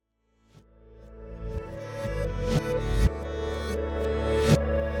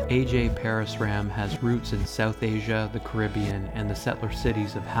Ajay Parasram has roots in South Asia, the Caribbean, and the settler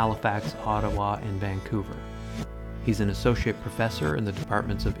cities of Halifax, Ottawa, and Vancouver. He's an associate professor in the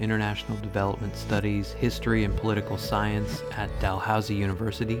departments of International Development Studies, History, and Political Science at Dalhousie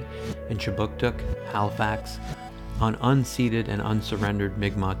University in Chibuktuk, Halifax, on unceded and unsurrendered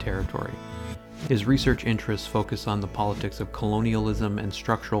Mi'kmaq territory. His research interests focus on the politics of colonialism and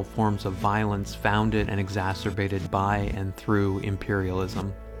structural forms of violence founded and exacerbated by and through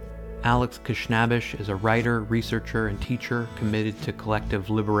imperialism. Alex Kashnabish is a writer, researcher, and teacher committed to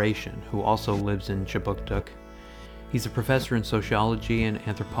collective liberation who also lives in Chibuktuk. He's a professor in sociology and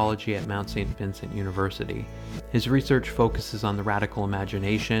anthropology at Mount St. Vincent University. His research focuses on the radical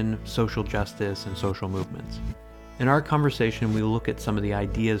imagination, social justice, and social movements. In our conversation, we look at some of the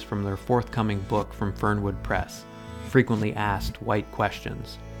ideas from their forthcoming book from Fernwood Press, Frequently Asked White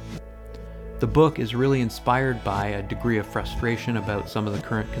Questions. The book is really inspired by a degree of frustration about some of the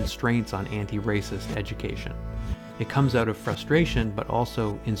current constraints on anti-racist education. It comes out of frustration, but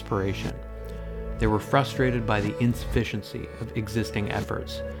also inspiration. They were frustrated by the insufficiency of existing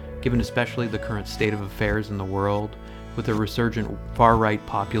efforts, given especially the current state of affairs in the world, with a resurgent far-right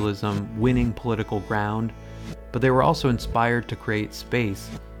populism winning political ground, but they were also inspired to create space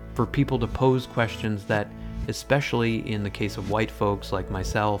for people to pose questions that, especially in the case of white folks like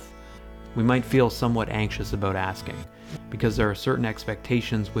myself, we might feel somewhat anxious about asking, because there are certain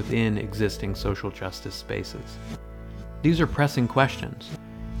expectations within existing social justice spaces. These are pressing questions,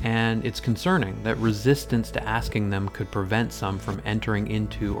 and it's concerning that resistance to asking them could prevent some from entering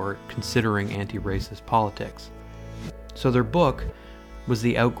into or considering anti-racist politics. So their book was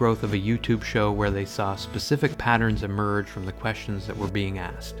the outgrowth of a YouTube show where they saw specific patterns emerge from the questions that were being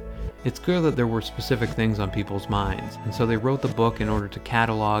asked. It's clear that there were specific things on people's minds, and so they wrote the book in order to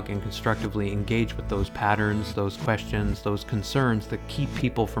catalog and constructively engage with those patterns, those questions, those concerns that keep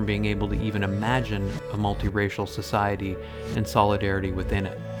people from being able to even imagine a multiracial society and solidarity within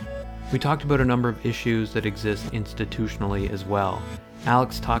it. We talked about a number of issues that exist institutionally as well.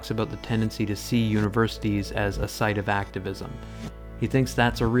 Alex talks about the tendency to see universities as a site of activism. He thinks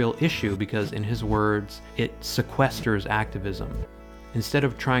that's a real issue because, in his words, it sequesters activism. Instead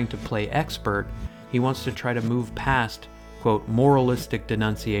of trying to play expert, he wants to try to move past, quote, moralistic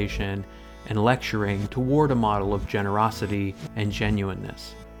denunciation and lecturing toward a model of generosity and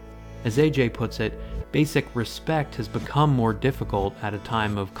genuineness. As AJ puts it, basic respect has become more difficult at a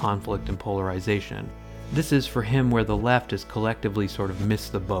time of conflict and polarization. This is for him where the left has collectively sort of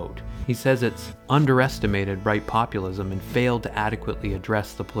missed the boat. He says it's underestimated right populism and failed to adequately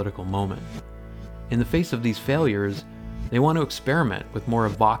address the political moment. In the face of these failures, they want to experiment with more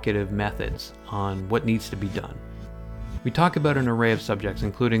evocative methods on what needs to be done. We talk about an array of subjects,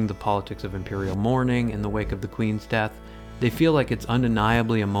 including the politics of imperial mourning in the wake of the Queen's death. They feel like it's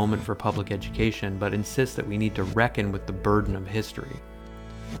undeniably a moment for public education, but insist that we need to reckon with the burden of history.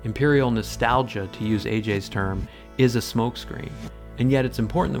 Imperial nostalgia, to use AJ's term, is a smokescreen, and yet it's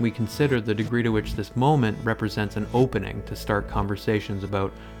important that we consider the degree to which this moment represents an opening to start conversations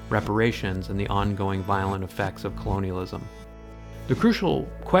about reparations and the ongoing violent effects of colonialism. The crucial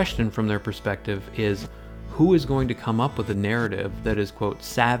question from their perspective is, who is going to come up with a narrative that is, quote,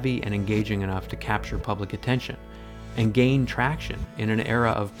 savvy and engaging enough to capture public attention and gain traction in an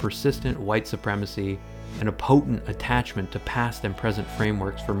era of persistent white supremacy and a potent attachment to past and present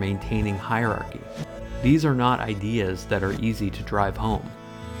frameworks for maintaining hierarchy? These are not ideas that are easy to drive home.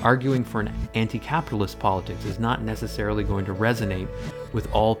 Arguing for an anti-capitalist politics is not necessarily going to resonate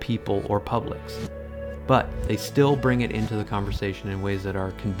with all people or publics, but they still bring it into the conversation in ways that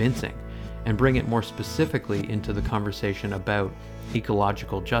are convincing and bring it more specifically into the conversation about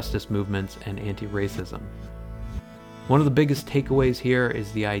ecological justice movements and anti-racism. One of the biggest takeaways here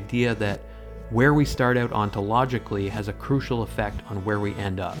is the idea that where we start out ontologically has a crucial effect on where we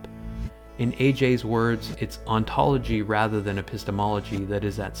end up. In AJ's words, it's ontology rather than epistemology that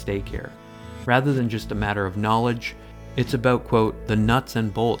is at stake here. Rather than just a matter of knowledge, it's about, quote, the nuts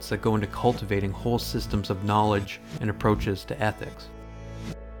and bolts that go into cultivating whole systems of knowledge and approaches to ethics.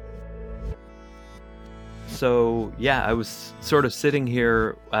 So yeah, I was sort of sitting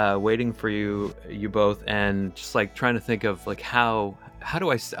here waiting for you both, and just like trying to think of like how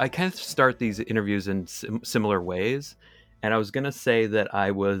do I kind of start these interviews in similar ways. And I was going to say that I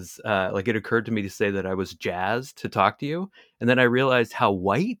was, it occurred to me to say that I was jazzed to talk to you. And then I realized how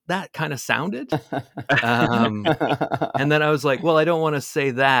white that kind of sounded. And then I was like, well, I don't want to say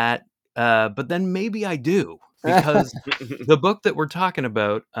that. But then maybe I do, because the book that we're talking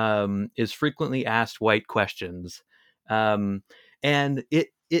about is Frequently Asked White Questions. And it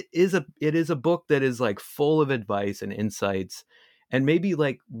is a book that is like full of advice and insights. And maybe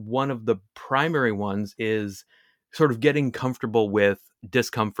like one of the primary ones is sort of getting comfortable with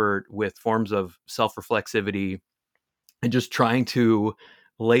discomfort, with forms of self-reflexivity, and just trying to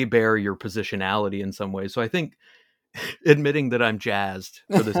lay bare your positionality in some ways. So I think admitting that I'm jazzed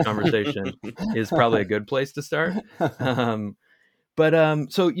for this conversation is probably a good place to start. Um,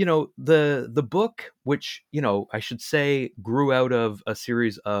 so the book, which I should say grew out of a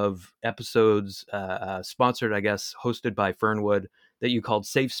series of episodes, sponsored, I guess, hosted by Fernwood, that you called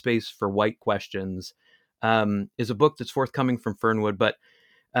 "Safe Space for White Questions," is a book that's forthcoming from Fernwood. But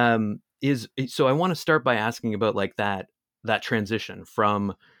is so I want to start by asking about like that transition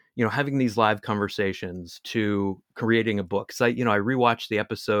from having these live conversations to creating a book. So I rewatched the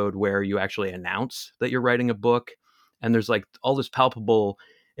episode where you actually announce that you're writing a book, and there's like all this palpable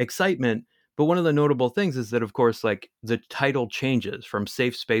excitement. But one of the notable things is that, of course, like the title changes from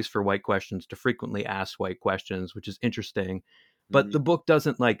 "Safe Space for White Questions" to "Frequently Asked White Questions," which is interesting. But the book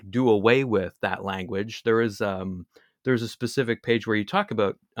doesn't like do away with that language. There's a specific page where you talk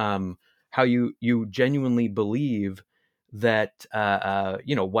about how you genuinely believe that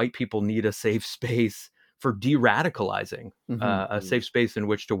white people need a safe space for de-radicalizing, a safe space in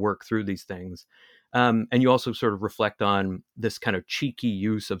which to work through these things. And you also sort of reflect on this kind of cheeky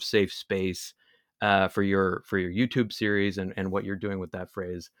use of safe space for your YouTube series and what you're doing with that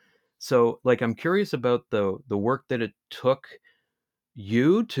phrase. So, like, I'm curious about the work that it took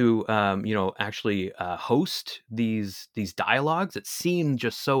you to actually host these dialogues. It seemed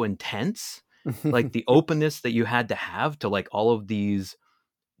just so intense, like the openness that you had to have to like all of these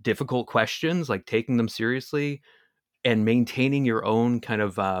difficult questions, like taking them seriously and maintaining your own kind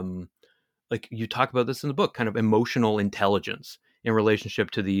of like you talk about this in the book, kind of emotional intelligence in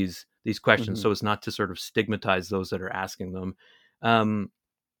relationship to these questions, so as not to sort of stigmatize those that are asking them. um,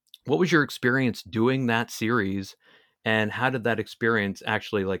 what was your experience doing that series, and how did that experience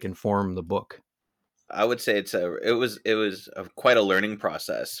actually like inform the book? I would say it was quite a learning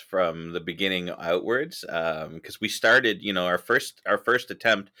process from the beginning outwards, because we started, our first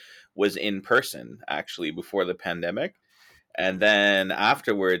attempt was in person actually before the pandemic, and then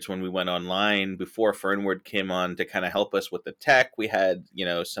afterwards when we went online before Fernward came on to kind of help us with the tech, we had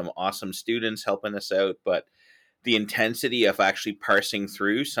some awesome students helping us out, but the intensity of actually parsing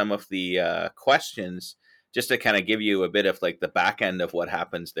through some of the questions, just to kind of give you a bit of like the back end of what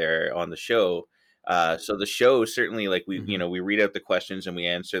happens there on the show. So the show certainly, like, we read out the questions and we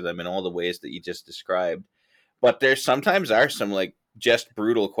answer them in all the ways that you just described. But there sometimes are some like just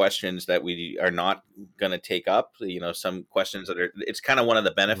brutal questions that we are not going to take up. Some questions that are. It's kind of one of the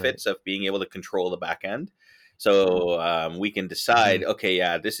Right. benefits of being able to control the back end. So we can decide, okay,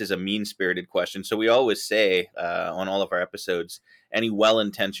 yeah, this is a mean spirited question. So we always say on all of our episodes, any well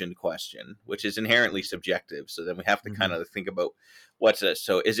intentioned question, which is inherently subjective. So then we have to kind of think about what's it.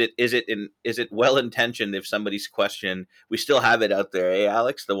 So is it well intentioned if somebody's question, we still have it out there,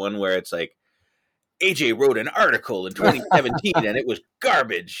 Alex? The one where it's like, AJ wrote an article in 2017 and it was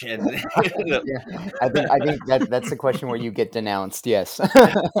garbage. And Yeah, I think that's the question where you get denounced. Yes.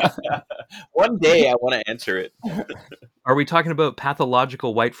 one day I want to answer it. Are we talking about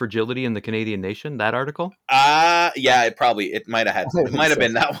pathological white fragility in the Canadian nation? That article? Yeah, it might have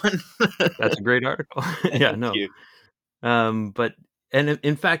been that one. That's a great article. Yeah, Thank no. you. But and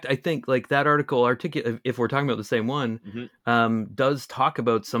in fact, I think like that article if we're talking about the same one, does talk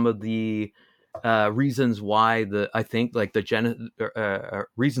about some of the reasons why I think like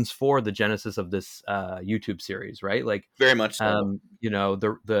reasons for the genesis of this YouTube series, right? Like Very much so.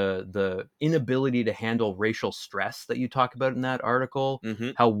 the inability to handle racial stress that you talk about in that article, Mm-hmm.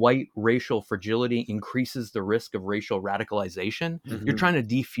 how white racial fragility increases the risk of racial radicalization. You're trying to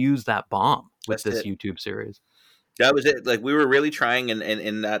defuse that bomb with That's this it. YouTube series. That was it. Like, we were really trying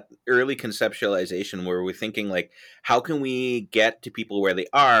in that early conceptualization where we're thinking like, how can we get to people where they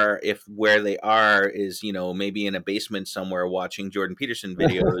are if where they are is, maybe in a basement somewhere watching Jordan Peterson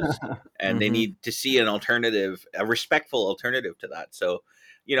videos, and they need to see an alternative, a respectful alternative to that. So,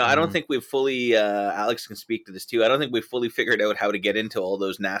 I don't think we've fully, Alex can speak to this too. I don't think we've fully figured out how to get into all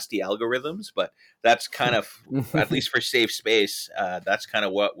those nasty algorithms, but that's kind of, at least for Safe Space, that's kind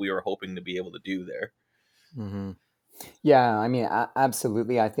of what we were hoping to be able to do there. Yeah, I mean,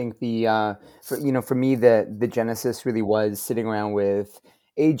 absolutely. I think for me, the genesis really was sitting around with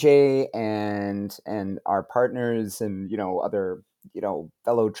AJ and our partners and other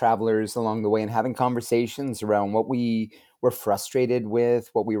fellow travelers along the way, and having conversations around what we were frustrated with,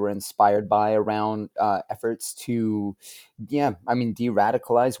 what we were inspired by around efforts to, yeah, I mean,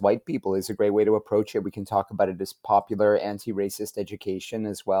 de-radicalize white people is a great way to approach it. We can talk about it as popular anti-racist education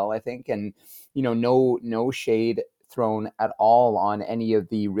as well, I think, and no shade thrown at all on any of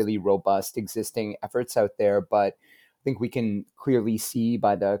the really robust existing efforts out there. But I think we can clearly see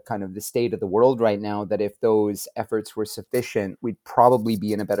by the kind of the state of the world right now that if those efforts were sufficient, we'd probably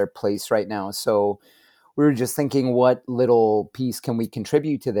be in a better place right now. So we were just thinking, what little piece can we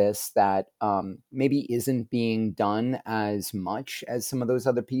contribute to this that maybe isn't being done as much as some of those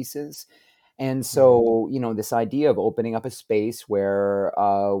other pieces? And so, this idea of opening up a space where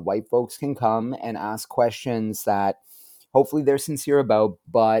white folks can come and ask questions that hopefully they're sincere about,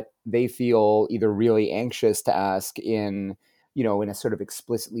 but they feel either really anxious to ask in a sort of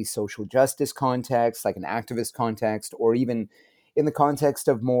explicitly social justice context, like an activist context, or even in the context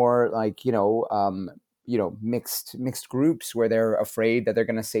of more like, mixed groups where they're afraid that they're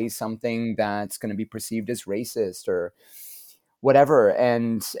going to say something that's going to be perceived as racist or whatever.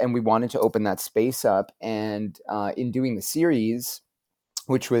 And we wanted to open that space up. And in doing the series,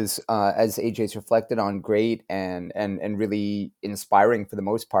 which was, as AJ's reflected on, great and really inspiring for the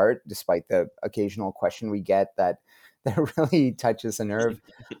most part, despite the occasional question we get that really touches a nerve.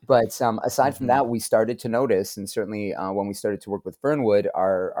 But aside from that, we started to notice, and certainly when we started to work with Fernwood,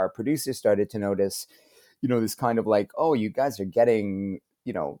 our producer started to notice, this kind of like, oh, you guys are getting,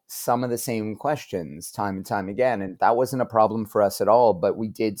 some of the same questions time and time again. And that wasn't a problem for us at all. But we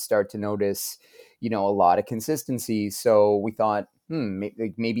did start to notice, a lot of consistency. So we thought,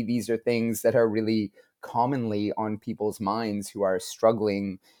 maybe these are things that are really commonly on people's minds who are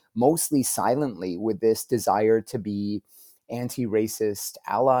struggling mostly silently with this desire to be anti-racist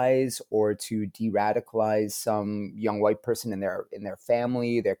allies or to de-radicalize some young white person in their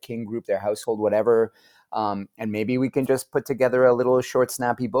family, their kin group, their household, whatever. And maybe we can just put together a little short,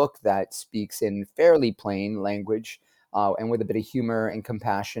 snappy book that speaks in fairly plain language and with a bit of humor and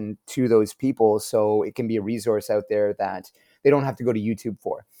compassion to those people, so it can be a resource out there that they don't have to go to YouTube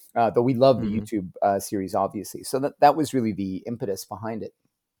for. Though we love the YouTube series, obviously. So that was really the impetus behind it.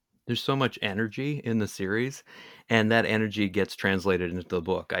 There's so much energy in the series, and that energy gets translated into the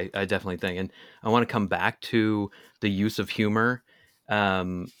book. I definitely think, and I want to come back to the use of humor,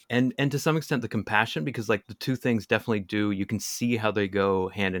 and to some extent the compassion, because like the two things definitely do. You can see how they go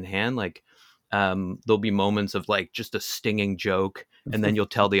hand in hand. Like there'll be moments of like just a stinging joke, and then you'll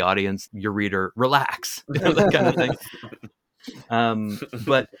tell the audience, your reader, relax, that kind of thing.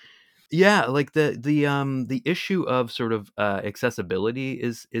 But yeah, like the issue of sort of accessibility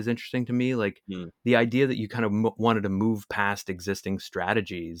is interesting to me. Like the idea that you kind of wanted to move past existing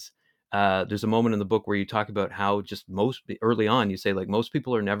strategies. There's a moment in the book where you talk about how just most early on you say like most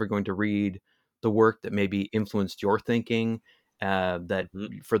people are never going to read the work that maybe influenced your thinking. That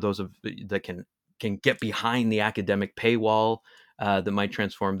for those of that can get behind the academic paywall that might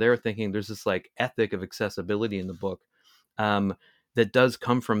transform their thinking. There's this like ethic of accessibility in the book. That does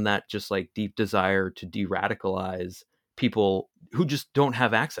come from that just like deep desire to de-radicalize people who just don't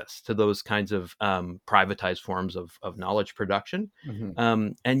have access to those kinds of privatized forms of knowledge production.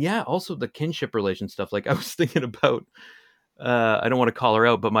 And yeah, also the kinship relation stuff. Like I was thinking about, I don't want to call her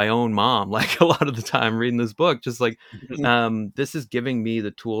out, but my own mom, like a lot of the time reading this book, just like this is giving me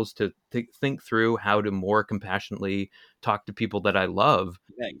the tools to think through how to more compassionately talk to people that I love.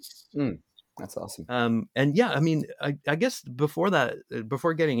 Nice. That's awesome. And yeah, I mean, I guess before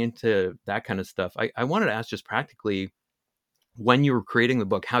getting into that kind of stuff, I wanted to ask just practically when you were creating the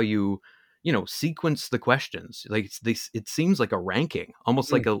book, how you sequence the questions. Like it seems like a ranking,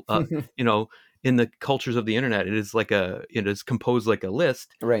 almost like a in the cultures of the internet, it is composed like a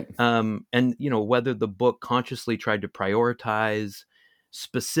list. Right. And whether the book consciously tried to prioritize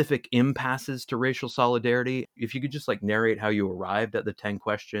specific impasses to racial solidarity. If you could just like narrate how you arrived at the 10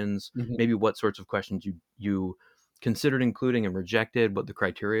 questions, maybe what sorts of questions you considered including and rejected, what the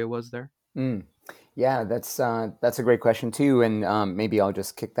criteria was there. Yeah, that's a great question too, and maybe I'll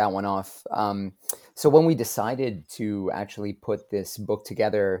just kick that one off. So when we decided to actually put this book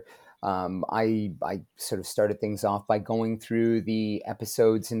together, I sort of started things off by going through the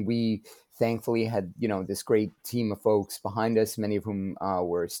episodes, and we thankfully had this great team of folks behind us, many of whom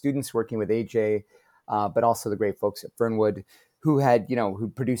were students working with AJ, but also the great folks at Fernwood who had who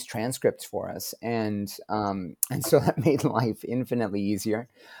produced transcripts for us, and so that made life infinitely easier.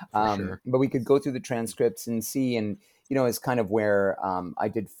 Sure. But we could go through the transcripts and see, and it's kind of where I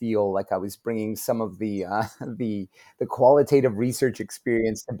did feel like I was bringing some of the the qualitative research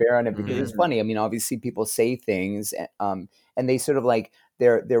experience to bear on it, because it's funny. I mean, obviously people say things, and they sort of like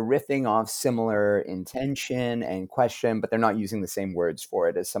they're riffing off similar intention and question, but they're not using the same words for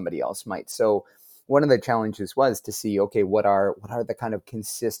it as somebody else might. So one of the challenges was to see, okay, what are the kind of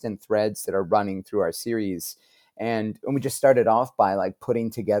consistent threads that are running through our series. And we just started off by like putting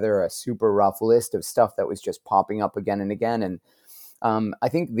together a super rough list of stuff that was just popping up again and again. And I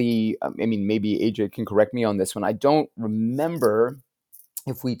think I mean, maybe AJ can correct me on this one. I don't remember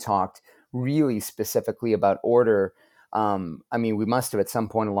if we talked really specifically about order. I mean, we must have at some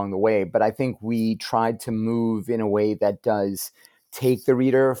point along the way, but I think we tried to move in a way that does take the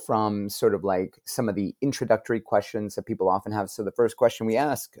reader from sort of like some of the introductory questions that people often have. So the first question we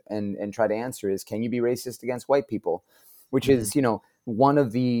ask and try to answer is, can you be racist against white people? Which is, you know, one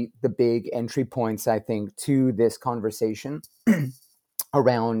of the big entry points, I think, to this conversation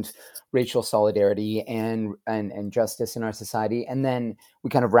around racial solidarity and justice in our society. And then we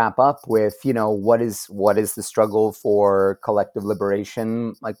kind of wrap up with, you know, what is the struggle for collective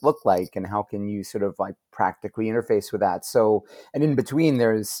liberation like look like, and how can you sort of like practically interface with that? So, and in between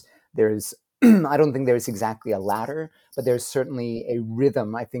there's I don't think there's exactly a ladder, but there's certainly a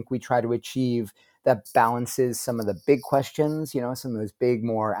rhythm I think we try to achieve that balances some of the big questions, you know, some of those big,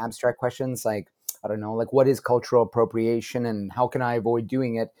 more abstract questions like, I don't know, like what is cultural appropriation and how can I avoid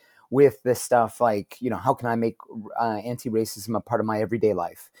doing it, with this stuff like, you know, how can I make anti-racism a part of my everyday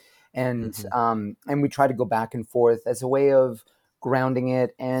life? And we try to go back and forth as a way of grounding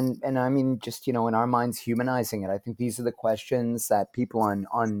it and I mean, just, you know, in our minds, humanizing it. I think these are the questions that people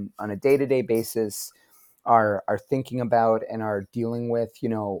on a day-to-day basis are thinking about and are dealing with, you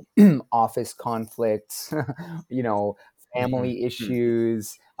know, office conflicts, you know, family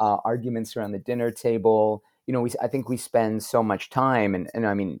issues, arguments around the dinner table. You know, I think we spend so much time, and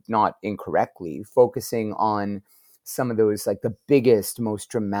I mean, not incorrectly, focusing on some of those like the biggest, most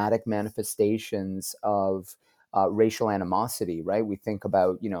dramatic manifestations of racial animosity, right? We think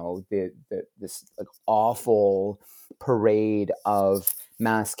about, you know, this like awful parade of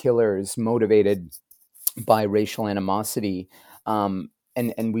mass killers motivated by racial animosity.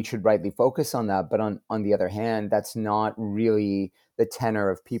 And we should rightly focus on that. But on the other hand, that's not really the tenor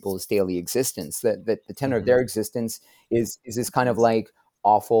of people's daily existence. That the tenor of their existence is this kind of like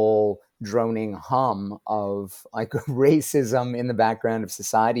awful droning hum of like racism in the background of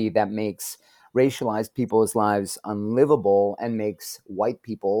society that makes racialized people's lives unlivable and makes white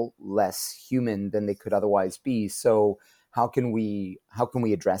people less human than they could otherwise be. So how can we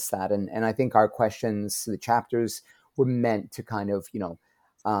address that? And I think our questions, the chapters, were meant to kind of, you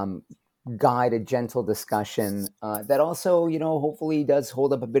know, guide a gentle discussion that also, you know, hopefully does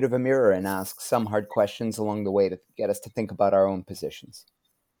hold up a bit of a mirror and ask some hard questions along the way to get us to think about our own positions.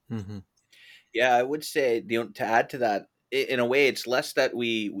 Yeah, I would say, you know, to add to that, in a way, it's less that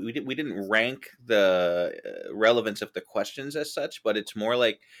we didn't rank the relevance of the questions as such, but it's more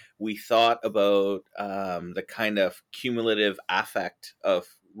like we thought about the kind of cumulative affect of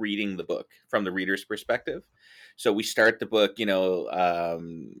reading the book from the reader's perspective. So we start the book, you know,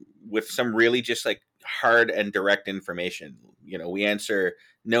 with some really just like hard and direct information. You know, we answer,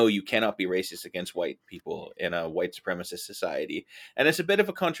 no, you cannot be racist against white people in a white supremacist society. And it's a bit of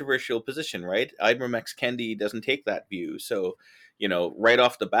a controversial position, right? Ibram X. Kendi doesn't take that view. So, you know, right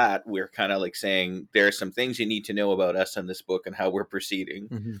off the bat, we're kind of like saying there are some things you need to know about us in this book and how we're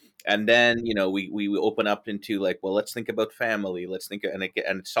proceeding. And then, you know, we open up into like, well, let's think about family. Let's think, and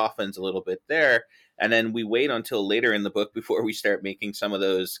it softens a little bit there. And then we wait until later in the book before we start making some of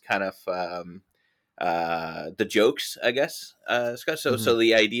those kind of the jokes, I guess, Scott. So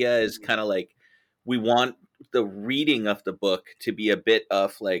the idea is kind of like we want the reading of the book to be a bit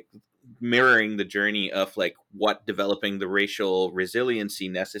of like mirroring the journey of like what developing the racial resiliency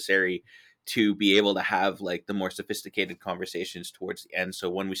necessary to be able to have like the more sophisticated conversations towards the end. So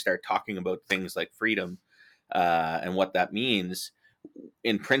when we start talking about things like freedom and what that means,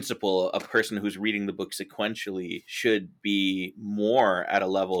 in principle, a person who's reading the book sequentially should be more at a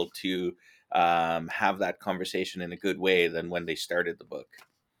level to have that conversation in a good way than when they started the book.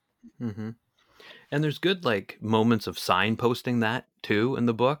 And there's good like moments of signposting that too in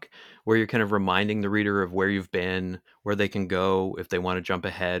the book, where you're kind of reminding the reader of where you've been, where they can go if they want to jump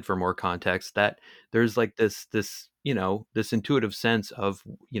ahead for more context. That there's like this you know, this intuitive sense of,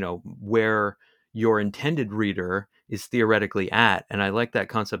 you know, where your intended reader is theoretically at. And I like that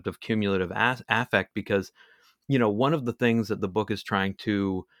concept of cumulative affect because, you know, one of the things that the book is trying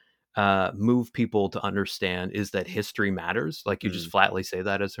to move people to understand is that history matters. Like you just flatly say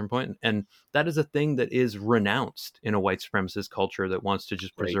that at a certain point. And that is a thing that is renounced in a white supremacist culture that wants to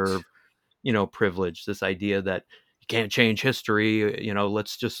just preserve, you know, privilege, this idea that you can't change history, you know,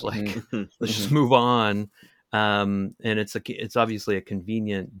 let's just like, let's just move on. And it's obviously a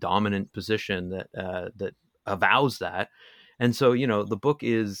convenient, dominant position that, that avows that. And so, you know, the book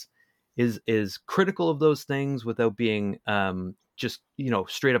is critical of those things without being just,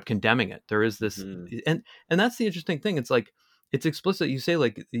 straight up condemning it. There is this, Mhm. and that's the interesting thing. It's like, it's explicit. You say,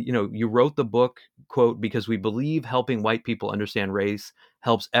 like, you wrote the book, quote, because we believe helping white people understand race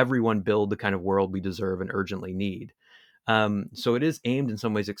helps everyone build the kind of world we deserve and urgently need. So it is aimed in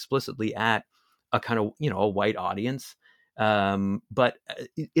some ways explicitly at a kind of, a white audience. But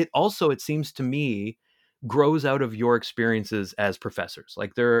it also, it seems to me, grows out of your experiences as professors.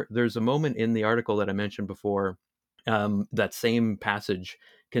 Like there's a moment in the article that I mentioned before. That same passage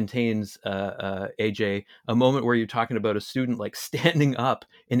contains, AJ, a moment where you're talking about a student like standing up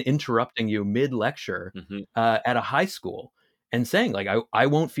and interrupting you mid lecture Mhm. at a high school and saying, like, I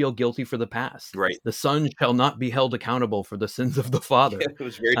won't feel guilty for the past. Right. The son shall not be held accountable for the sins of the father. It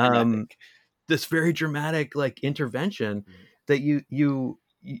was very Um, dramatic. this very dramatic, like, intervention Mhm. that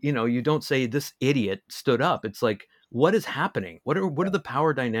you don't say this idiot stood up. It's like, what is happening? What are the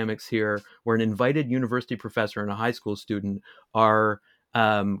power dynamics here where an invited university professor and a high school student are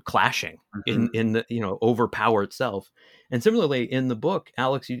clashing in Mhm. in the, over power itself? And similarly in the book,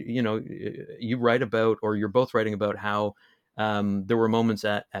 Alex, you write about, or you're both writing about, how there were moments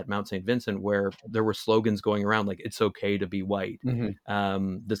at Mount St. Vincent where there were slogans going around like, it's okay to be white,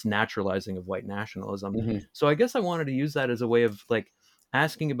 Hmm. this naturalizing of white nationalism. Hmm. So I guess I wanted to use that as a way of, like,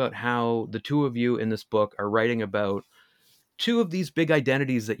 asking about how the two of you in this book are writing about two of these big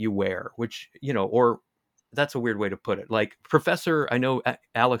identities that you wear, which, or that's a weird way to put it. Like, professor, I know,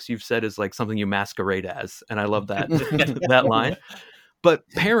 Alex, you've said, is like something you masquerade as, and I love that that line. But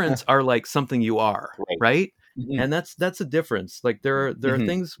parents are like something you are, Right. right? Hmm. And that's a difference. Like, there are Hmm.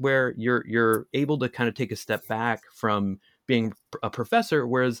 things where you're able to kind of take a step back from being a professor,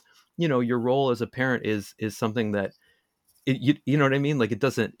 whereas, your role as a parent is something that you know what I mean? Like, it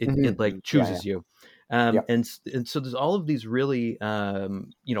doesn't, it like Mhm. Yeah, yeah, chooses you. yeah. And so there's all of these really,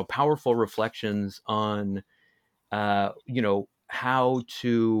 powerful reflections on, how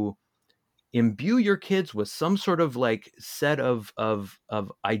to imbue your kids with some sort of, like, set of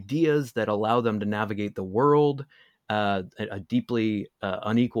ideas that allow them to navigate the world, a deeply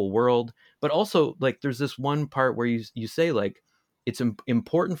unequal world. But also, like, there's this one part where you say, like, it's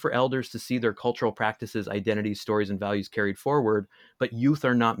important for elders to see their cultural practices, identities, stories, and values carried forward, but youth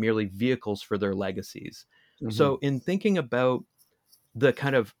are not merely vehicles for their legacies. Hmm. So in thinking about the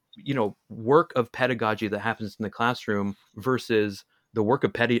kind of, work of pedagogy that happens in the classroom versus the work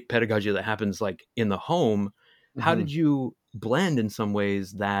of pedagogy that happens, like, in the home, how Hmm. did you blend in some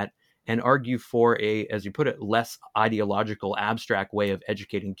ways that, and argue for a, as you put it, less ideological, abstract way of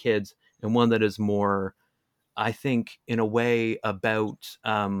educating kids, and one that is more, I think, in a way, about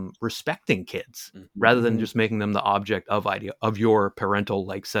respecting kids Mhm. rather than Hmm. just making them the object of your parental,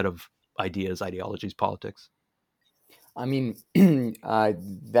 like, set of ideas, ideologies, politics? I mean,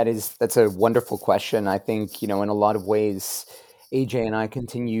 that's a wonderful question. I think, in a lot of ways, AJ and I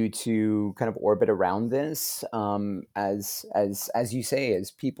continue to kind of orbit around this, as you say,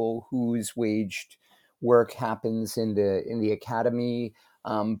 as people whose waged work happens in the academy,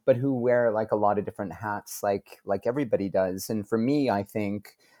 but who wear like a lot of different hats, like everybody does. And for me, I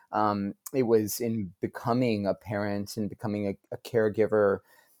think it was in becoming a parent and becoming a caregiver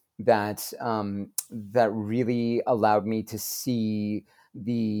that really allowed me to see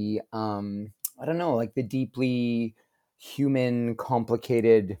the I don't know, like the deeply human,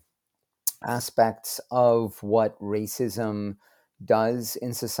 complicated aspects of what racism does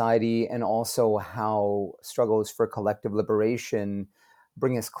in society, and also how struggles for collective liberation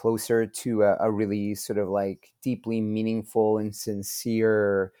bring us closer to a really sort of like deeply meaningful and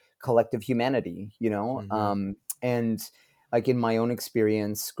sincere collective humanity, Hmm. and like in my own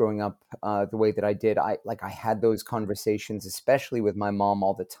experience growing up the way that I did, I had those conversations, especially with my mom,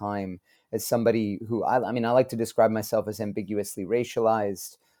 all the time, as somebody who I mean, I like to describe myself as ambiguously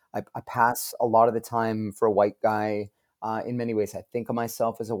racialized. I pass a lot of the time for a white guy. In many ways, I think of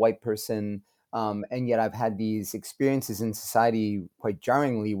myself as a white person. And yet I've had these experiences in society quite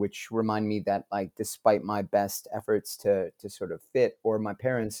jarringly, which remind me that, like, despite my best efforts to sort of fit, or my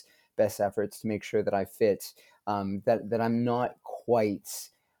parents' best efforts to make sure that I fit, that I'm not quite,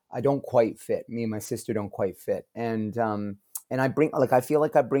 I don't quite fit. Me and my sister don't quite fit. And I bring, like, I feel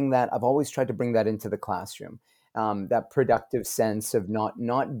like I bring that, I've always tried to bring that into the classroom, that productive sense of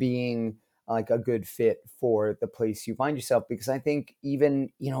not being like a good fit for the place you find yourself. Because I think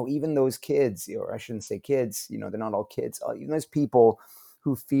even those kids, or I shouldn't say kids, they're not all kids, even those people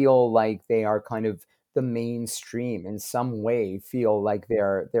who feel like they are kind of the mainstream in some way, feel like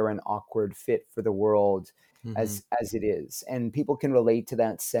they're an awkward fit for the world Hmm. as it is. And people can relate to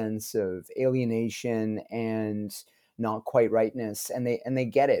that sense of alienation and not quite rightness, and they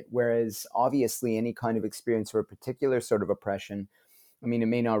get it. Whereas obviously any kind of experience or a particular sort of oppression, I mean, it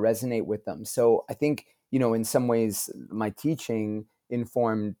may not resonate with them. So I think, in some ways, my teaching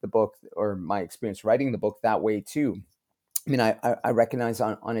informed the book, or my experience writing the book, that way too. I mean, I recognize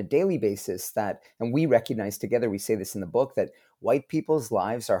on a daily basis that, and we recognize together, we say this in the book, that white people's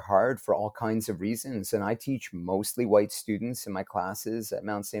lives are hard for all kinds of reasons. And I teach mostly white students in my classes at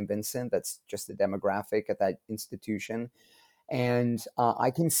Mount St. Vincent. That's just the demographic at that institution. And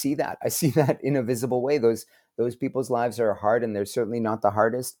I can see that. I see that in a visible way. Those people's lives are hard, and they're certainly not the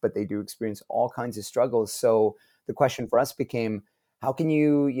hardest, but they do experience all kinds of struggles. So the question for us became, how can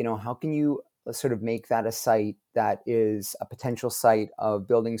you sort of make that a site that is a potential site of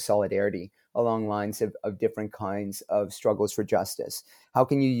building solidarity along lines of different kinds of struggles for justice? How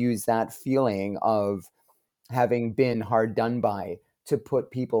can you use that feeling of having been hard done by to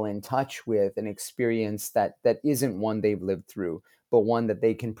put people in touch with an experience that isn't one they've lived through, but one that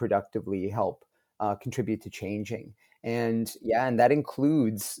they can productively help contribute to changing? And yeah, and that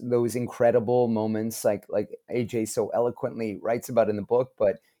includes those incredible moments like AJ so eloquently writes about in the book,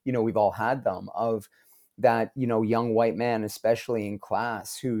 but we've all had them, of that young white man, especially in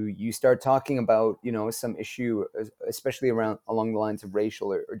class, who you start talking about some issue, especially along the lines of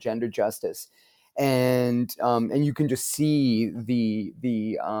racial or gender justice, and you can just see the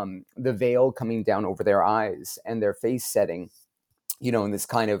veil coming down over their eyes and their face setting, in this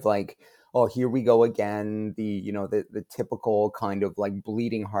kind of like, oh, here we go again, the typical kind of like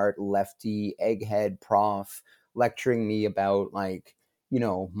bleeding heart lefty egghead prof lecturing me about, like,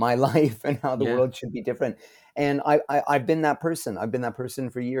 my life and how the world should be different. And I've been that person. I've been that person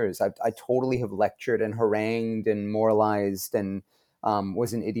for years. I totally have lectured and harangued and moralized and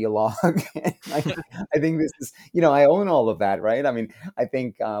was an ideologue. And I think this is, I own all of that, right? I mean, I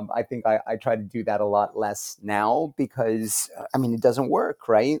think I try to do that a lot less now because, I mean, it doesn't work,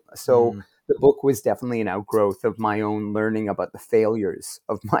 right? So the book was definitely an outgrowth of my own learning about the failures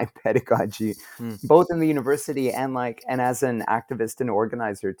of my pedagogy, both in the university and as an activist and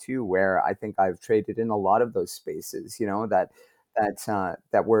organizer too, where I think I've traded in a lot of those spaces, that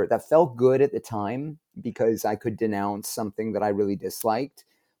felt good at the time because I could denounce something that I really disliked,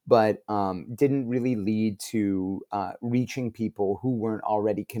 but didn't really lead to reaching people who weren't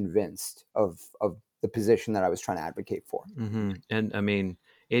already convinced of the position that I was trying to advocate for. Mm-hmm. And I mean,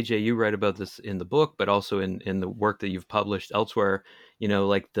 AJ, you write about this in the book, but also in the work that you've published elsewhere,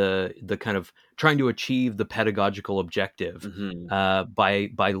 like the kind of trying to achieve the pedagogical objective by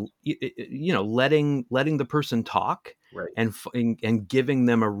letting the person talk, right, and giving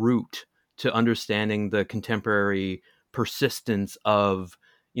them a route to understanding the contemporary persistence of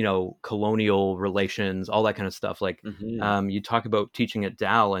colonial relations, all that kind of stuff. Like you talk about teaching at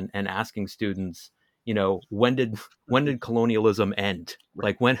Dal and asking students, when did colonialism end?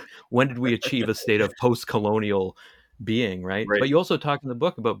 Like when did we achieve a state of post-colonial being, right? But you also talk in the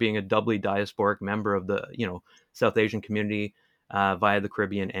book about being a doubly diasporic member of the South Asian community via the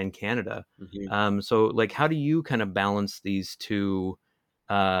Caribbean and Canada. So like, how do you kind of balance these two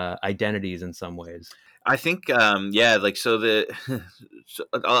identities in some ways? I think, so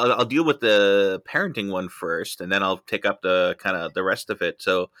I'll deal with the parenting one first, and then I'll take up the kind of the rest of it.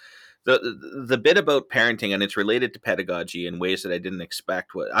 So the bit about parenting, and it's related to pedagogy in ways that I didn't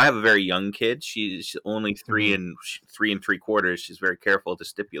expect. I have a very young kid. She's only 3 3/4. She's very careful to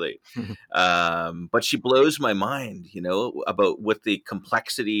stipulate, but she blows my mind, about with the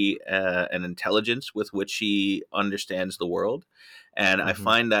complexity and intelligence with which she understands the world. And I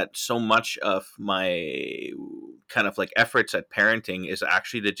find that so much of my kind of like efforts at parenting is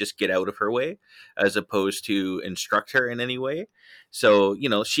actually to just get out of her way as opposed to instruct her in any way. So,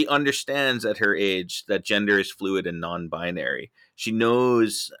 she understands at her age that gender is fluid and non-binary. She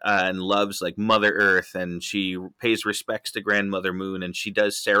knows and loves like Mother Earth, and she pays respects to Grandmother Moon, and she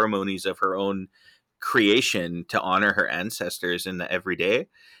does ceremonies of her own creation to honor her ancestors in the everyday.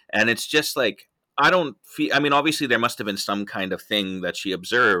 And it's just like, I don't feel, I mean, obviously there must have been some kind of thing that she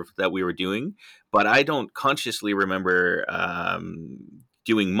observed that we were doing, but I don't consciously remember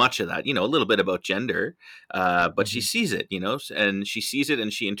doing much of that, a little bit about gender, but she sees it, and she sees it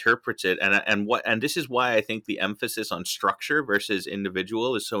and she interprets it. And this is why I think the emphasis on structure versus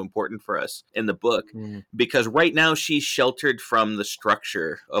individual is so important for us in the book, because right now she's sheltered from the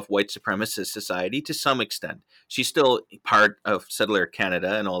structure of white supremacist society to some extent. She's still part of settler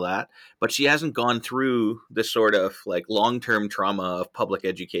Canada and all that, but she hasn't gone through the sort of like long-term trauma of public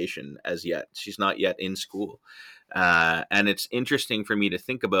education as yet. She's not yet in school. And it's interesting for me to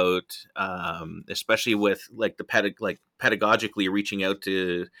think about, especially with like pedagogically reaching out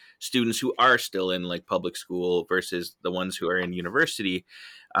to students who are still in like public school versus the ones who are in university.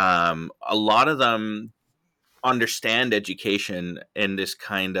 A lot of them understand education in this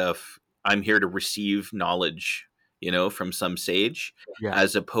kind of, I'm here to receive knowledge, from some sage, Yeah.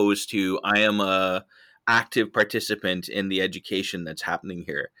 as opposed to I am a active participant in the education that's happening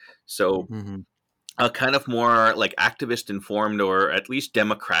here. So Hmm. a kind of more like activist informed, or at least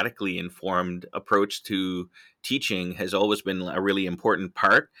democratically informed approach to teaching has always been a really important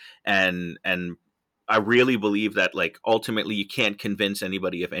part. And I really believe that like ultimately you can't convince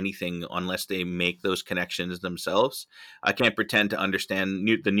anybody of anything unless they make those connections themselves. I can't pretend to understand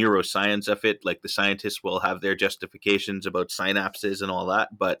the neuroscience of it. Like the scientists will have their justifications about synapses and all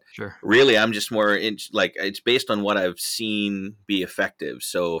that, but Sure. really I'm just more like it's based on what I've seen be effective.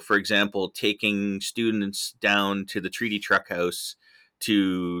 So for example, taking students down to the Treaty Truck House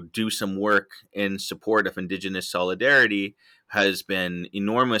to do some work in support of Indigenous solidarity has been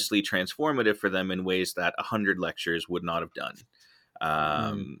enormously transformative for them in ways that 100 lectures would not have done.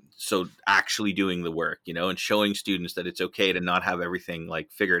 Mm. So actually doing the work, and showing students that it's okay to not have everything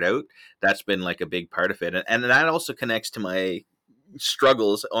like figured out, that's been like a big part of it. And that also connects to my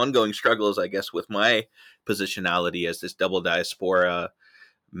ongoing struggles, I guess, with my positionality as this double diaspora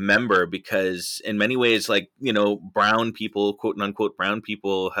member, because in many ways, like, brown people, quote unquote, brown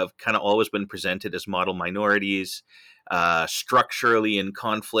people have kind of always been presented as model minorities, structurally in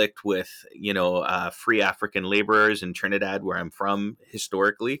conflict with, free African laborers in Trinidad, where I'm from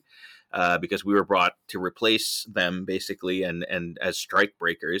historically. Because we were brought to replace them basically, and as strike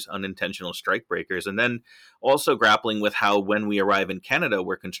breakers, unintentional strike breakers. And then also grappling with how when we arrive in Canada,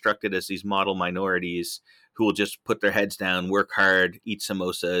 we're constructed as these model minorities who will just put their heads down, work hard, eat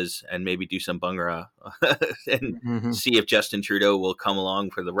samosas, and maybe do some Bhangra and Hmm. see if Justin Trudeau will come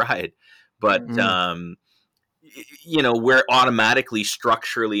along for the ride. But, Mm. we're automatically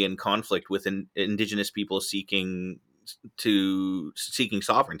structurally in conflict with Indigenous people seeking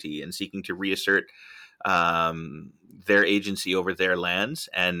sovereignty and seeking to reassert their agency over their lands.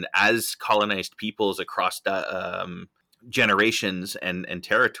 And as colonized peoples across generations and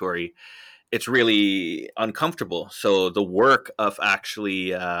territory, it's really uncomfortable. So the work of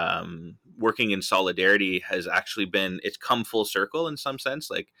actually working in solidarity has actually it's come full circle in some sense.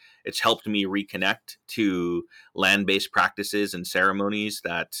 Like it's helped me reconnect to land-based practices and ceremonies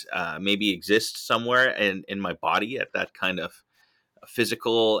that maybe exist somewhere in my body at that kind of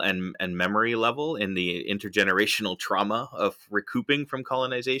physical and memory level, in the intergenerational trauma of recouping from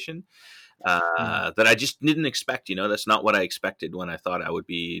colonization, Mm. that I just didn't expect. That's not what I expected when I thought I would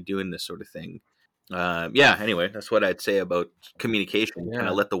be doing this sort of thing. Yeah, anyway, that's what I'd say about communication. Kind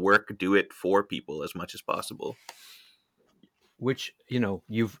of Yeah. let the work do it for people as much as possible. Which,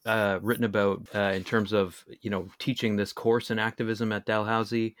 you've written about in terms of, teaching this course in activism at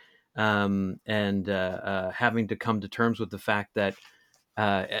Dalhousie, and having to come to terms with the fact that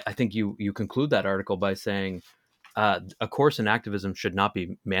I think you conclude that article by saying a course in activism should not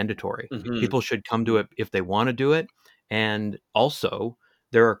be mandatory. Hmm. People should come to it if they want to do it. And also,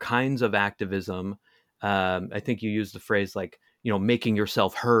 there are kinds of activism. I think you used the phrase like, making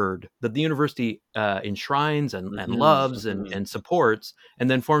yourself heard, that the university enshrines and Hmm. loves Hmm. and supports, and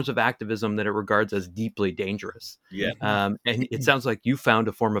then forms of activism that it regards as deeply dangerous. Yeah. And it sounds like you found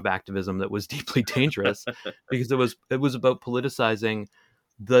a form of activism that was deeply dangerous because it was about politicizing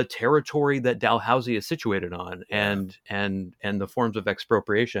the territory that Dalhousie is situated on, Yeah. and the forms of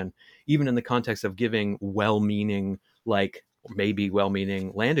expropriation, even in the context of giving well-meaning, like maybe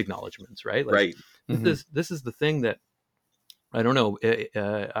well-meaning land acknowledgments, right? Like Right. Hmm. this is the thing that I don't know.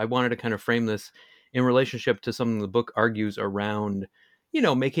 I wanted to kind of frame this in relationship to something the book argues around,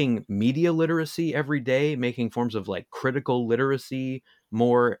 making media literacy every day, making forms of like critical literacy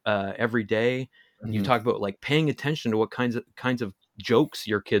more every day. You Hmm. talk about like paying attention to what kinds of jokes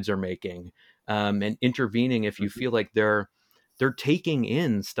your kids are making, and intervening if you Hmm. feel like they're taking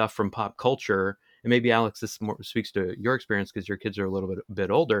in stuff from pop culture. And maybe Alex, this more speaks to your experience because your kids are a little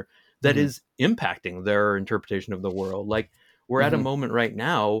bit older. That Hmm. is impacting their interpretation of the world. Like we're at a Hmm. moment right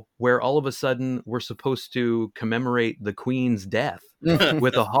now where all of a sudden we're supposed to commemorate the Queen's death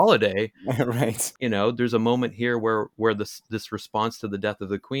with a holiday. Right. There's a moment here where this response to the death of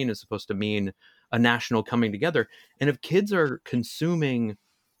the Queen is supposed to mean a national coming together. And if kids are consuming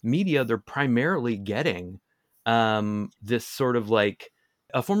media, they're primarily getting this sort of like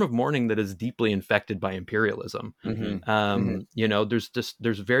a form of mourning that is deeply infected by imperialism. Hmm. Hmm. Hmm.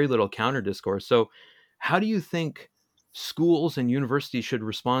 There's very little counter discourse. So how do you think schools and universities should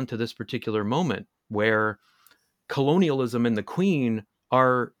respond to this particular moment where colonialism and the Queen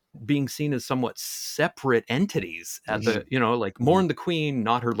are being seen as somewhat separate entities at the, like mourn the Queen,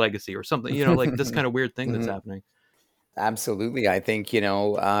 not her legacy or something, like this kind of weird thing that's happening. Absolutely. I think,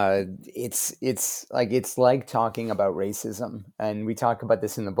 it's like talking about racism, and we talk about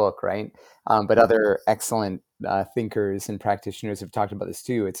this in the book, right? But other excellent thinkers and practitioners have talked about this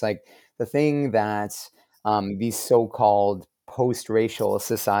too. It's like the thing that these so-called post-racial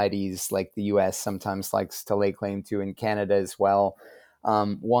societies, like the US sometimes likes to lay claim to, in Canada as well,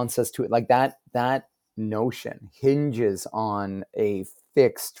 wants us to, like, that notion hinges on a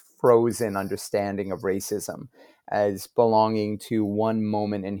fixed, frozen understanding of racism as belonging to one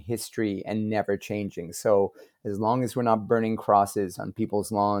moment in history and never changing. So as long as we're not burning crosses on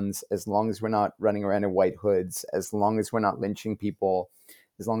people's lawns, as long as we're not running around in white hoods, as long as we're not lynching people,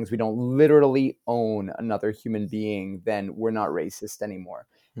 as long as we don't literally own another human being, then we're not racist anymore.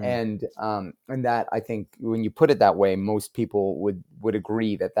 And that, I think, when you put it that way, most people would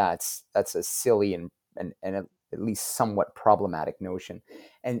agree that that's a silly and at least somewhat problematic notion.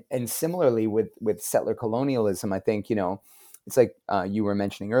 And similarly with settler colonialism, I think, it's like you were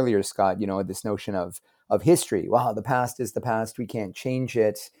mentioning earlier, Scott, this notion of history. Wow, the past is the past. We can't change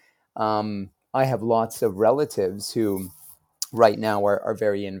it. I have lots of relatives who right now are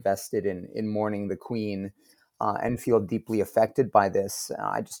very invested in mourning the Queen, and feel deeply affected by this.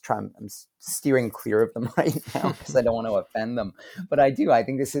 I just I'm steering clear of them right now because I don't want to offend them. But I do. I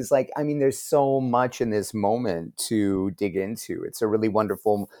think this is like, I mean, there's so much in this moment to dig into. It's a really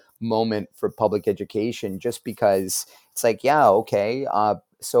wonderful moment for public education, just because it's like, yeah, okay.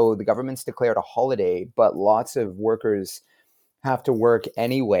 So the government's declared a holiday, but lots of workers have to work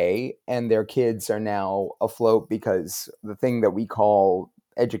anyway, and their kids are now afloat because the thing that we call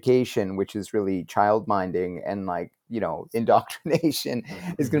education, which is really child minding and, like, indoctrination,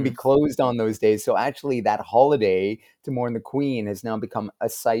 is going to be closed on those days. So actually that holiday to mourn the Queen has now become a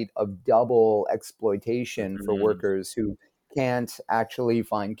site of double exploitation for workers who can't actually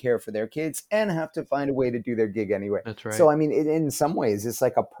find care for their kids and have to find a way to do their gig anyway. That's right. So, I mean, in some ways, it's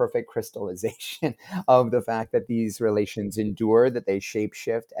like a perfect crystallization of the fact that these relations endure, that they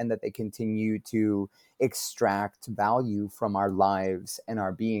shapeshift, and that they continue to extract value from our lives and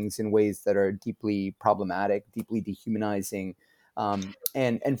our beings in ways that are deeply problematic, deeply dehumanizing,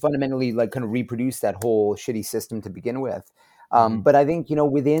 and fundamentally, like, kind of reproduce that whole shitty system to begin with. But I think,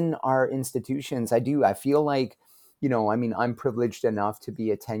 within our institutions, I feel like, I mean, I'm privileged enough to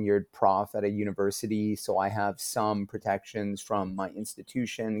be a tenured prof at a university, so I have some protections from my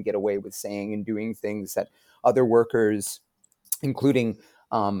institution, get away with saying and doing things that other workers, including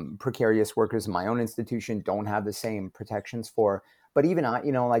precarious workers in my own institution, don't have the same protections for. But even I,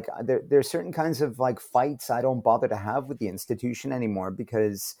 like, there's certain kinds of, like, fights I don't bother to have with the institution anymore,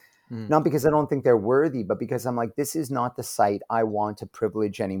 because not because I don't think they're worthy, but because I'm like, this is not the site I want to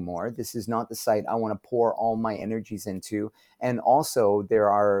privilege anymore. This is not the site I want to pour all my energies into. And also, there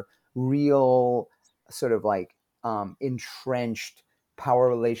are real sort of, like, entrenched power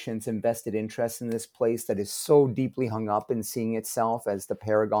relations and vested interests in this place that is so deeply hung up in seeing itself as the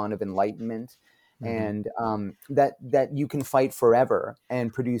paragon of enlightenment, and that you can fight forever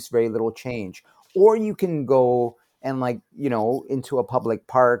and produce very little change, or you can go and, like, into a public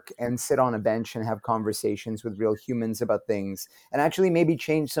park and sit on a bench and have conversations with real humans about things, and actually maybe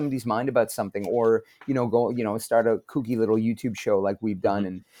change somebody's mind about something, or go start a kooky little YouTube show like we've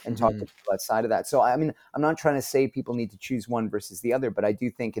done, and talk to people outside of that. So, I mean, I'm not trying to say people need to choose one versus the other, but I do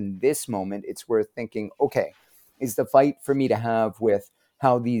think in this moment it's worth thinking, okay, is the fight for me to have with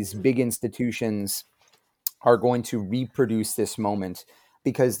how these big institutions are going to reproduce this moment,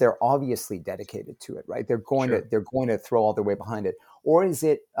 because they're obviously dedicated to it, right? They're going to throw all their weight behind it, or is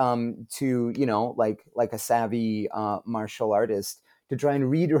it to like a savvy martial artist, to try and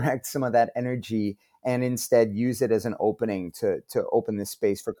redirect some of that energy and instead use it as an opening to open this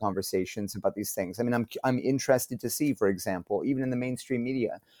space for conversations about these things? I mean, I'm interested to see, for example, even in the mainstream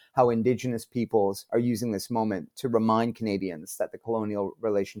media, how Indigenous peoples are using this moment to remind Canadians that the colonial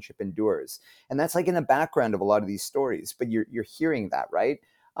relationship endures. And that's, like, in the background of a lot of these stories, but you're hearing that, right?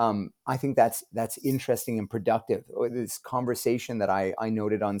 I think that's interesting and productive. This conversation that I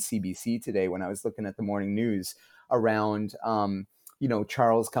noted on CBC today when I was looking at the morning news around,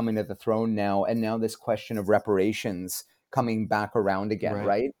 Charles coming to the throne now, and now this question of reparations coming back around again,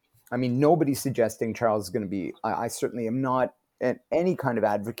 right? I mean, nobody's suggesting Charles is going to be, I certainly am not any kind of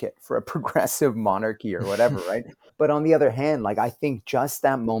advocate for a progressive monarchy or whatever, right? But on the other hand, like, I think just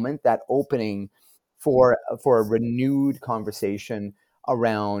that moment, that opening for a renewed conversation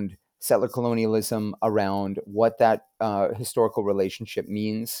around settler colonialism, around what that historical relationship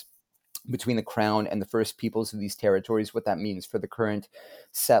means, between the crown and the first peoples of these territories, what that means for the current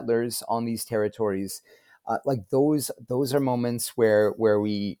settlers on these territories. Like those are moments where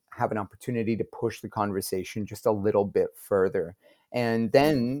we have an opportunity to push the conversation just a little bit further. And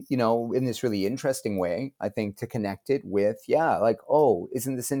then, in this really interesting way, I think, to connect it with, yeah, like, oh,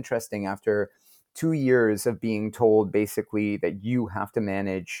 isn't this interesting? After 2 years of being told basically that you have to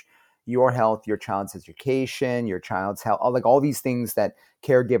manage your health, your child's education, your child's health, like all these things that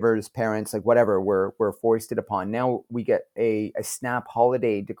caregivers, parents, like whatever, were foisted upon. Now we get a SNAP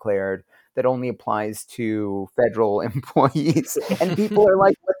holiday declared that only applies to federal employees. And people are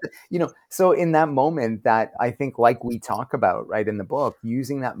like, what so in that moment, that I think, like we talk about, right, in the book,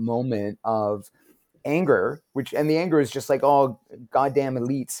 using that moment of anger, and the anger is just like, oh, goddamn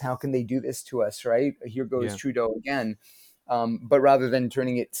elites, how can they do this to us, right? Here goes Trudeau again. But rather than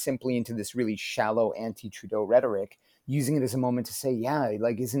turning it simply into this really shallow anti-Trudeau rhetoric, using it as a moment to say, yeah,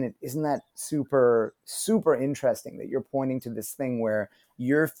 like, isn't that super, super interesting that you're pointing to this thing where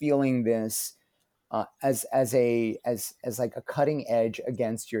you're feeling this as like a cutting edge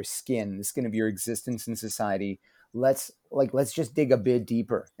against your skin, the skin of your existence in society. Let's just dig a bit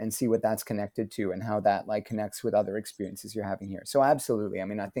deeper and see what that's connected to, and how that like connects with other experiences you're having here. So absolutely, I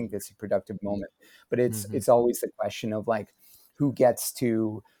mean, I think that's a productive moment, but it's always the question of like,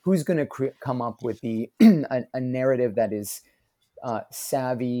 who's going to come up with a narrative that is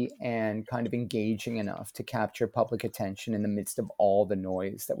savvy and kind of engaging enough to capture public attention in the midst of all the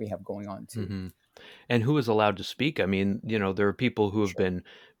noise that we have going on too. Mm-hmm. And who is allowed to speak? I mean, there are people who have been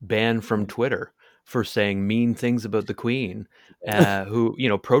banned from Twitter for saying mean things about the Queen,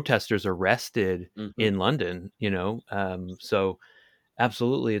 who, protesters arrested in London, so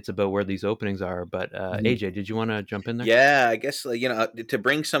absolutely it's about where these openings are. But AJ, did you want to jump in there? Yeah, I guess, to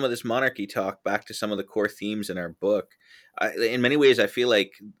bring some of this monarchy talk back to some of the core themes in our book, in many ways, I feel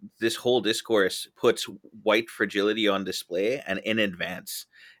like this whole discourse puts white fragility on display and in advance.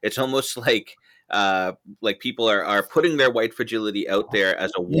 It's almost like people are putting their white fragility out there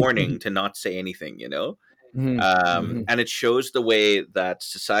as a warning to not say anything, and it shows the way that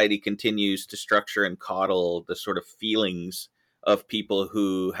society continues to structure and coddle the sort of feelings of people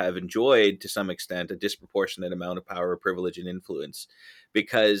who have enjoyed, to some extent, a disproportionate amount of power, privilege, and influence.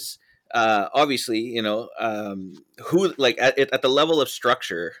 Because obviously, who, like, at the level of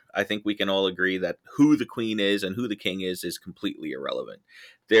structure, I think we can all agree that who the Queen is and who the King is completely irrelevant.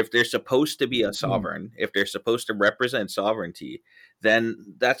 If they're supposed to be a sovereign, if they're supposed to represent sovereignty,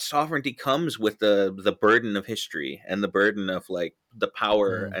 then that sovereignty comes with the burden of history and the burden of like the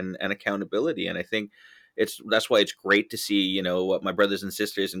power and accountability. And I think that's why it's great to see, what my brothers and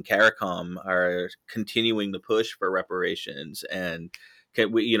sisters in CARICOM are continuing the push for reparations, and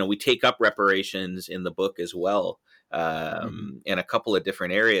we take up reparations in the book as well, in a couple of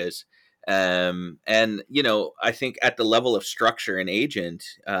different areas. And I think at the level of structure and agent,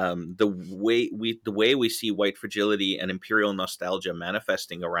 the way we see white fragility and imperial nostalgia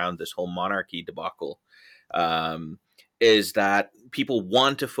manifesting around this whole monarchy debacle, is that people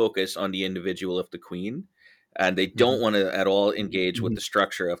want to focus on the individual of the Queen, and they don't want to at all engage with the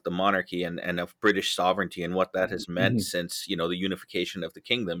structure of the monarchy and of British sovereignty and what that has meant since, the unification of the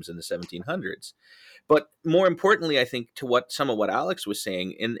kingdoms in the 1700s. But more importantly, I think, to some of what Alex was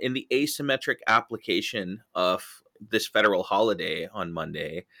saying, in the asymmetric application of this federal holiday on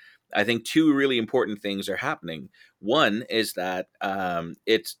Monday, I think two really important things are happening. One is that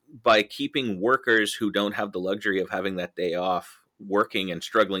it's by keeping workers who don't have the luxury of having that day off working and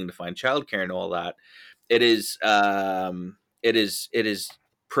struggling to find childcare and all that, it is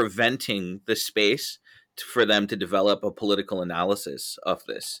preventing the space for them to develop a political analysis of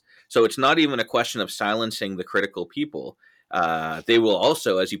this. So it's not even a question of silencing the critical people. They will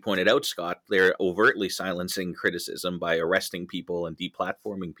also, as you pointed out, Scott, they're overtly silencing criticism by arresting people and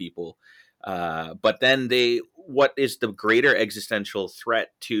deplatforming people. But then what is the greater existential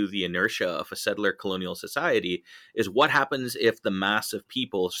threat to the inertia of a settler colonial society is what happens if the mass of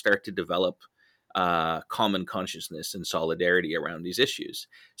people start to develop common consciousness and solidarity around these issues.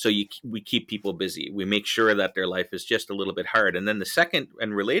 So we keep people busy. We make sure that their life is just a little bit hard. And then the second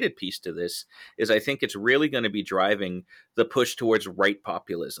and related piece to this is I think it's really going to be driving the push towards right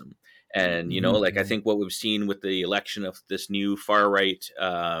populism. And, I think what we've seen with the election of this new far right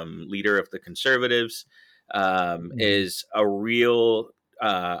leader of the Conservatives is a real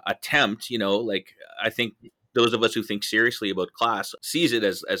attempt, I think those of us who think seriously about class sees it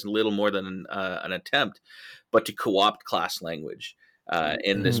as little more than an attempt, but to co-opt class language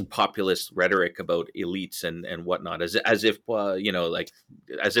in this populist rhetoric about elites and whatnot, as if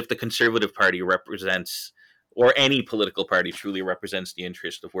the Conservative Party represents or any political party truly represents the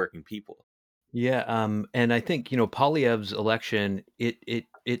interest of working people. Yeah, and I think, Polyev's election,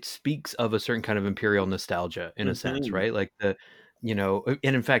 it speaks of a certain kind of imperial nostalgia in a sense, Mm-hmm. right? Like and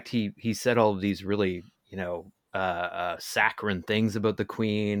in fact, he said all of these really, saccharine things about the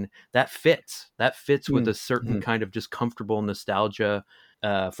Queen. That fits with a certain Mm-hmm. kind of just comfortable nostalgia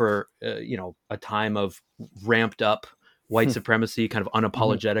for a time of ramped up white supremacy, kind of Mm-hmm.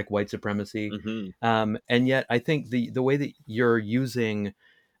 unapologetic white supremacy. Mm-hmm. And yet, I think the way that you're using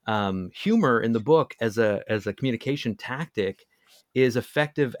humor in the book as a communication tactic is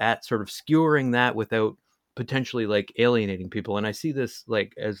effective at sort of skewering that without potentially like alienating people. And I see this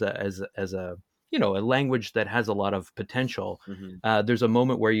like as a a language that has a lot of potential. Mm-hmm. There's a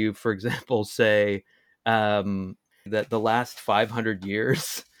moment where you, for example, say that the last 500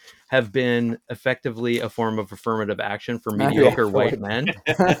 years have been effectively a form of affirmative action for Yeah, mediocre for white white. men.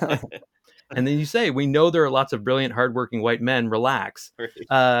 And then you say, we know there are lots of brilliant, hardworking white men. Relax.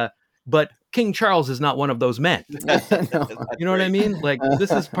 Right. But King Charles is not one of those men. That's You know what I right. mean? Like,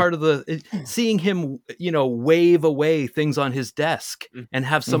 this is part of seeing him, wave away things on his desk and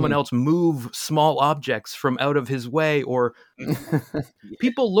have someone Mhm. else move small objects from out of his way. Or Yeah,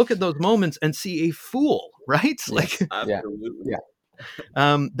 people look at those moments and see a fool, right? Like, Yes. Yeah. absolutely.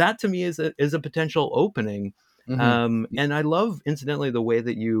 Yeah. that to me is a potential opening. Mhm. And I love, incidentally, the way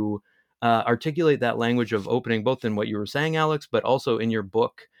that you articulate that language of opening, both in what you were saying, Alex, but also in your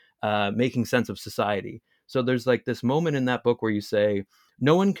book, Making Sense of Society. So there's like this moment in that book where you say,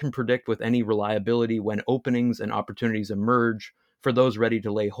 no one can predict with any reliability when openings and opportunities emerge for those ready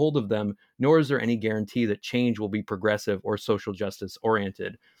to lay hold of them, nor is there any guarantee that change will be progressive or social justice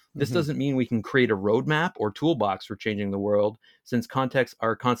oriented. This Mhm. doesn't mean we can create a roadmap or toolbox for changing the world, since contexts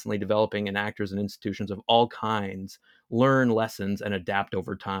are constantly developing and actors and institutions of all kinds learn lessons and adapt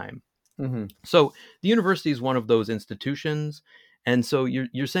over time. Mhm. So the university is one of those institutions. And so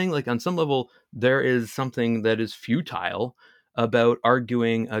you're saying, like, on some level, there is something that is futile about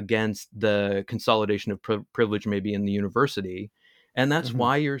arguing against the consolidation of privilege maybe in the university. And that's Mhm.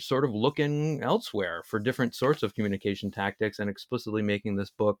 why you're sort of looking elsewhere for different sorts of communication tactics and explicitly making this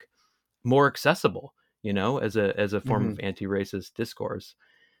book more accessible, as a form of Mhm. anti-racist discourse.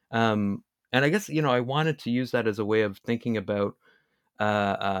 Um, and I guess, I wanted to use that as a way of thinking about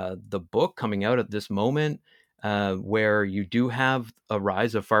the book coming out at this moment, where you do have a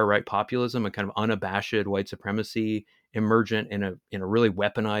rise of far right populism, a kind of unabashed white supremacy emergent in a really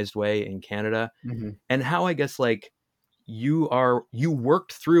weaponized way in Canada, Mhm. and how, I guess, like, you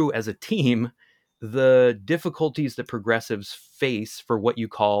worked through as a team the difficulties that progressives face for what you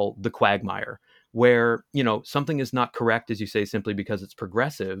call the quagmire, where something is not correct, as you say, simply because it's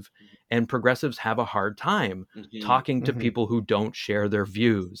progressive, and progressives have a hard time Mm-hmm. talking to Mhm. people who don't share their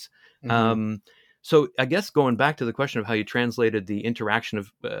views. Mhm. Um, so I guess going back to the question of how you translated the interaction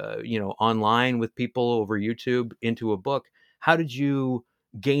of online with people over YouTube into a book, how did you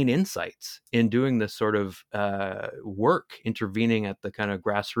gain insights in doing this sort of work, intervening at the kind of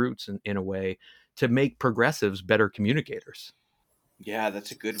grassroots in a way to make progressives better communicators? Yeah,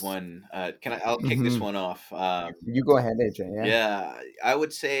 that's a good one. I'll kick this Mhm. one off. You go ahead, AJ. Yeah. Yeah, I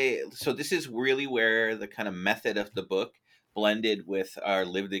would say so. This is really where the kind of method of the book blended with our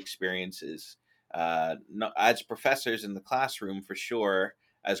lived experiences. No, as professors in the classroom, for sure,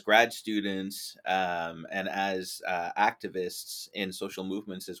 as grad students, and as activists in social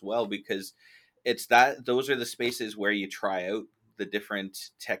movements as well, because it's that those are the spaces where you try out the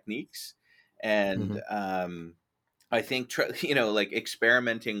different techniques, and Hmm. I think like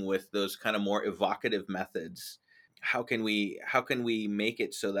experimenting with those kind of more evocative methods. How can we make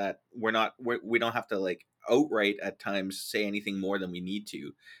it so that we don't have to like outright at times say anything more than we need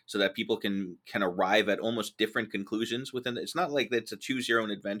to, so that people can arrive at almost different conclusions within it's not like it's a choose your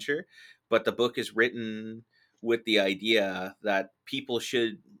own adventure, but the book is written with the idea that people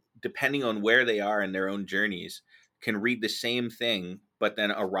should, depending on where they are in their own journeys, can read the same thing but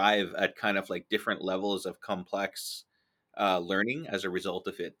then arrive at kind of like different levels of complex learning as a result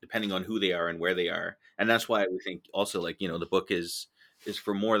of it, depending on who they are and where they are. And that's why we think also, like, the book is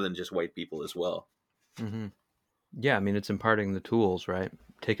for more than just white people as well. Hmm. Yeah, I mean, it's imparting the tools, right?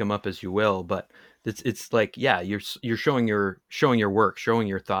 Take them up as you will, but it's like, yeah, you're showing your work, showing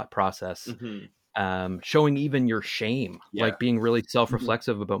your thought process, Hmm. showing even your shame, Yeah. like being really Mhm.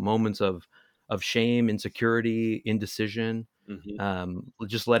 self-reflexive about moments of shame, insecurity, indecision, Hmm.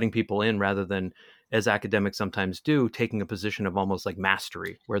 just letting people in rather than, as academics sometimes do, taking a position of almost like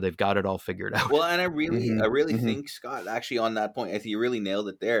mastery where they've got it all figured out. Well, and I really, I Mhm. really Mhm. think, Scott, actually on that point, I think you really nailed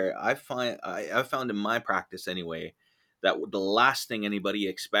it there. I found in my practice anyway that the last thing anybody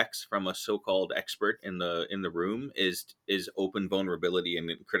expects from a so-called expert in the room is open vulnerability and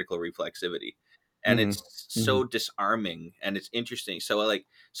critical reflexivity. And Hmm. it's Hmm. so disarming, and it's interesting. So like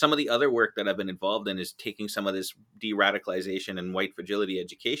some of the other work that I've been involved in is taking some of this de-radicalization and white fragility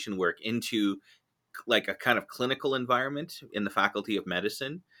education work into like a kind of clinical environment in the Faculty of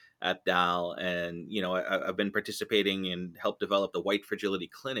Medicine at Dal. And I've been participating and helped develop the White Fragility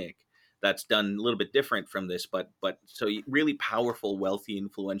Clinic that's done a little bit different from this, but so really powerful, wealthy,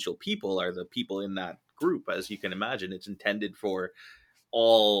 influential people are the people in that group. As you can imagine, it's intended for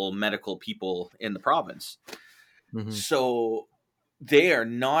all medical people in the province. Hmm. So they are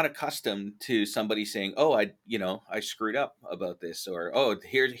not accustomed to somebody saying, "Oh, I screwed up about this," or "Oh,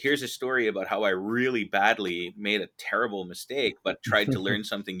 here's a story about how I really badly made a terrible mistake, but tried to learn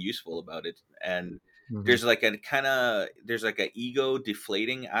something useful about it." And Hmm. there's like a ego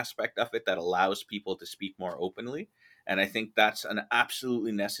deflating aspect of it that allows people to speak more openly. And I think that's an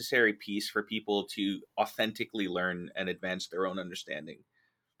absolutely necessary piece for people to authentically learn and advance their own understanding.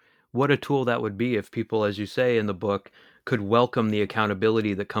 What a tool that would be if people, as you say in the book, could welcome the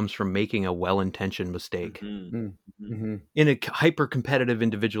accountability that comes from making a well-intentioned mistake. Hmm. Hmm. Hmm. In a hyper-competitive,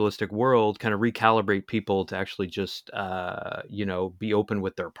 individualistic world, kind of recalibrate people to actually just, be open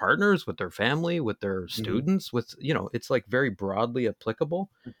with their partners, with their family, with their Hmm. students, it's like very broadly applicable.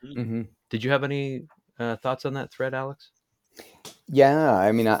 Hmm. Hmm. Did you have any thoughts on that thread, Alex? Yeah,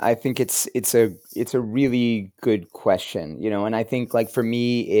 I mean, I think it's a really good question, and I think like for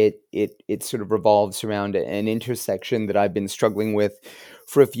me, it sort of revolves around an intersection that I've been struggling with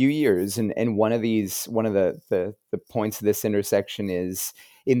for a few years, and one of the points of this intersection is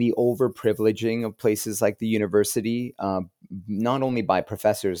in the overprivileging of places like the university, not only by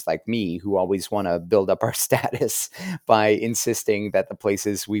professors like me who always want to build up our status by insisting that the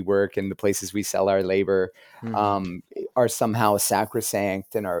places we work and the places we sell our labor Hmm. um, are somehow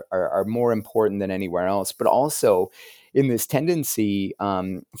sacrosanct and are more important than anywhere else, but also in this tendency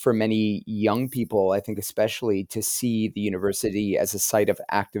for many young people, I think especially, to see the university as a site of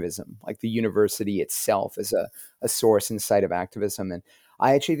activism, like the university itself as a source and site of activism. And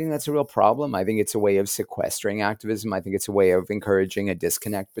I actually think that's a real problem. I think it's a way of sequestering activism. I think it's a way of encouraging a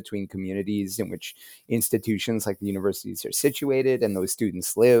disconnect between communities in which institutions like the universities are situated and those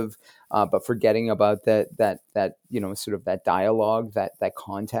students live, but forgetting about that sort of that dialogue, that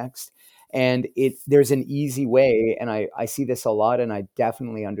context. And there's an easy way, and I see this a lot, and I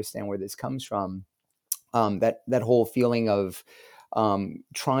definitely understand where this comes from. That whole feeling of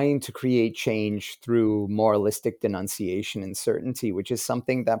trying to create change through moralistic denunciation and certainty, which is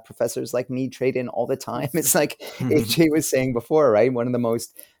something that professors like me trade in all the time. It's like AJ was saying before, right? One of the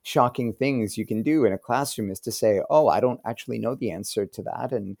most shocking things you can do in a classroom is to say, "Oh, I don't actually know the answer to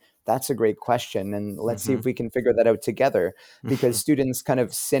that," and that's a great question, and let's see Hmm. if we can figure that out together. Because students kind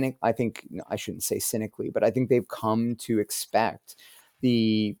of I think, no, I shouldn't say cynically, but I think they've come to expect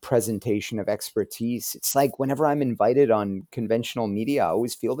the presentation of expertise. It's like whenever I'm invited on conventional media, I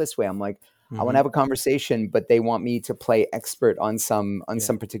always feel this way. I'm like, I want to Hmm. have a conversation, but they want me to play expert on Yeah.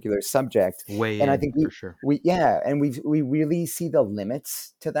 some particular subject. Weigh And I in think for sure. we really see the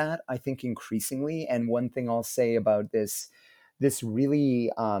limits to that, I think, increasingly. And one thing I'll say about this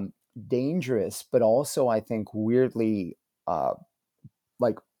really dangerous, but also I think weirdly uh,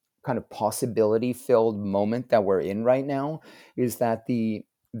 like kind of possibility filled moment that we're in right now is that the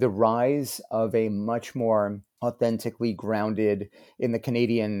rise of a much more authentically grounded in the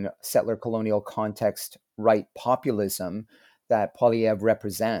Canadian settler colonial context right populism that Polyev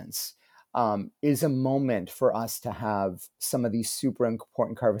represents is a moment for us to have some of these super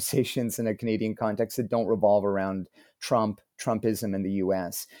important conversations in a Canadian context that don't revolve around Trumpism in the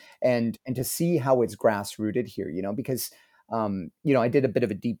US, and to see how it's grassrooted here, because I did a bit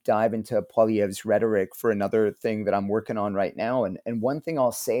of a deep dive into Poilievre's rhetoric for another thing that I'm working on right now. And one thing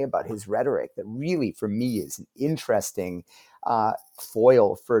I'll say about his rhetoric that really, for me, is an interesting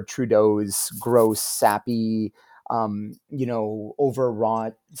foil for Trudeau's gross, sappy,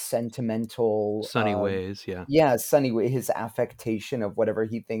 overwrought, sentimental, Sunny ways, yeah. yeah, Sunny, his affectation of whatever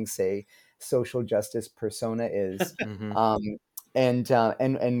he thinks a social justice persona is. Hmm. Um,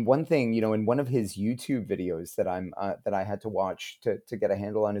 and one thing, in one of his YouTube videos that I had to watch to get a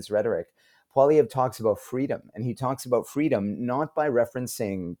handle on his rhetoric, Poilievre talks about freedom, and he talks about freedom not by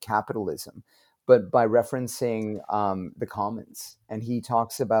referencing capitalism, but by referencing the commons, and he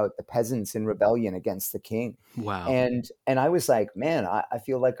talks about the peasants in rebellion against the king, Wow. and I was like, man, I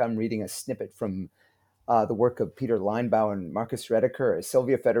feel like I'm reading a snippet from the work of Peter Linebaugh and Marcus Rediker or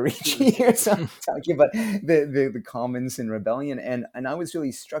Sylvia Federici or something, talking about the commons in rebellion. And I was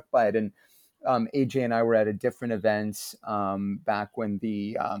really struck by it. And AJ and I were at a different event back when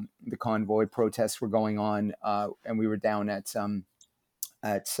the convoy protests were going on, and we were down at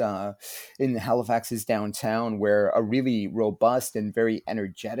in Halifax's downtown, where a really robust and very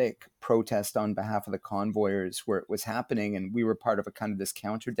energetic protest on behalf of the convoyers was happening, and we were part of a kind of this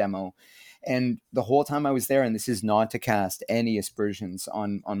counter demo. And the whole time I was there, and this is not to cast any aspersions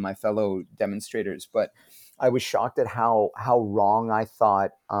on my fellow demonstrators, but I was shocked at how wrong I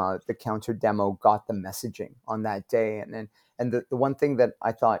thought the counter demo got the messaging on that day. And the one thing that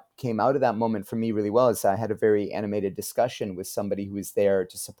I thought came out of that moment for me really well is I had a very animated discussion with somebody who was there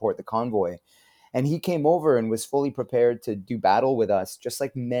to support the convoy. And he came over and was fully prepared to do battle with us, just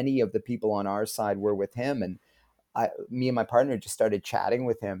like many of the people on our side were with him. And me and my partner just started chatting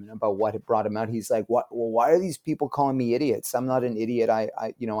with him about what had brought him out. He's like, "What? Well, why are these people calling me idiots? I'm not an idiot.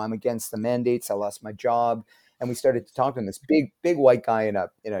 I'm against the mandates. I lost my job." And we started to talk to him. This big white guy in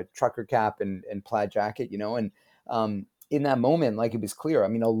a trucker cap and plaid jacket, and in that moment, like, it was clear. I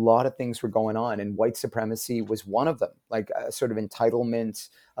mean, a lot of things were going on, and white supremacy was one of them. Like a sort of entitlement,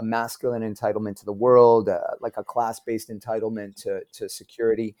 a masculine entitlement to the world, like a class-based entitlement to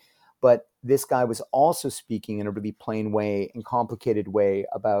security. But this guy was also speaking in a really plain way and complicated way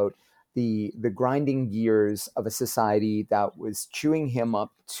about the grinding gears of a society that was chewing him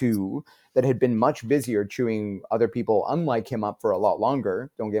up too, that had been much busier chewing other people unlike him up for a lot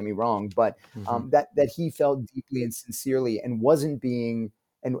longer. Don't get me wrong, but that he felt deeply and sincerely and wasn't being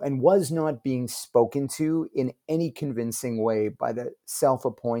and was not being spoken to in any convincing way by the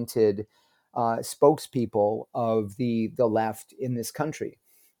self-appointed spokespeople of the left in this country.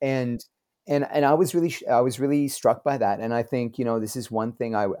 And and I was really struck by that. And I think, this is one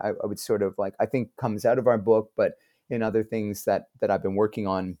thing I would sort of like, I think comes out of our book, but in other things that I've been working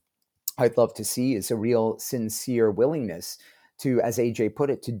on, I'd love to see is a real sincere willingness to, as AJ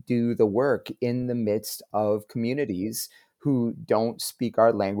put it, to do the work in the midst of communities who don't speak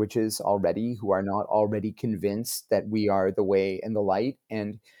our languages already, who are not already convinced that we are the way and the light,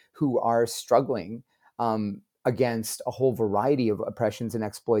 and who are struggling against a whole variety of oppressions and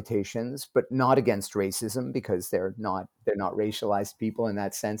exploitations, but not against racism, because they're not racialized people in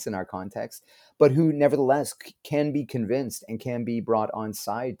that sense in our context, but who nevertheless can be convinced and can be brought on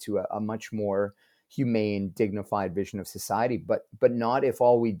side to a much more humane, dignified vision of society. But not if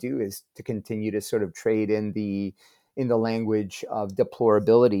all we do is to continue to sort of trade in the language of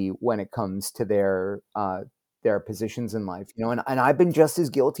deplorability when it comes to their positions in life, and I've been just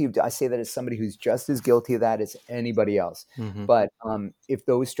as guilty I say that as somebody who's just as guilty of that as anybody else. Mm-hmm. But if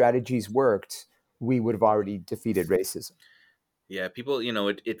those strategies worked, we would have already defeated racism. Yeah, people,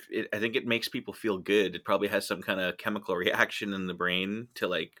 I think it makes people feel good. It probably has some kind of chemical reaction in the brain to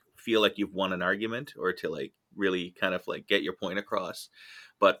like feel like you've won an argument, or to like really kind of like get your point across.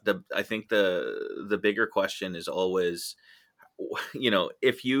 But I think the bigger question is always,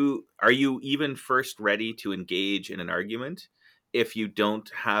 if you are you even first ready to engage in an argument if you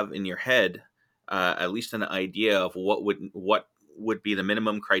don't have in your head at least an idea of what would be the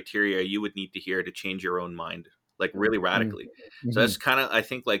minimum criteria you would need to hear to change your own mind, like really radically. So Mm-hmm. that's kind of, I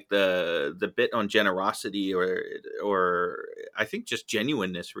think, like the bit on generosity, or I think just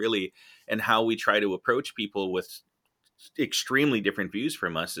genuineness really, and how we try to approach people with extremely different views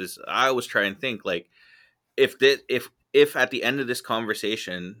from us. Is I always try and think like, if at the end of this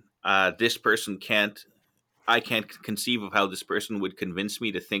conversation, this person can't I can't conceive of how this person would convince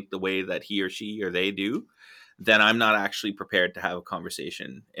me to think the way that he or she or they do, then I'm not actually prepared to have a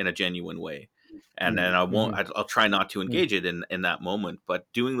conversation in a genuine way. And then I won't. Mm-hmm. I'll try not to engage it in that moment.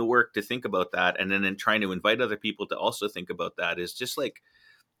 But doing the work to think about that, and then in trying to invite other people to also think about that, is just like,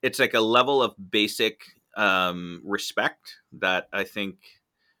 it's like a level of basic respect that I think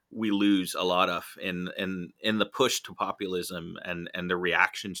we lose a lot of in the push to populism and the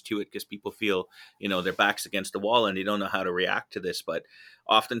reactions to it, because people feel, their backs against the wall and they don't know how to react to this. But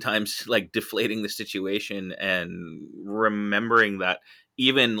oftentimes, like, deflating the situation and remembering that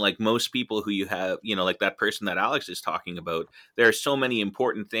even like most people who you have, like that person that Alex is talking about, there are so many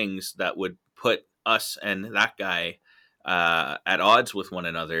important things that would put us and that guy at odds with one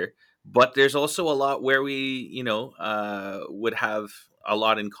another. But there's also a lot where we, would have a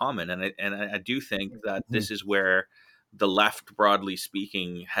lot in common. And I do think that Mm-hmm. this is where the left, broadly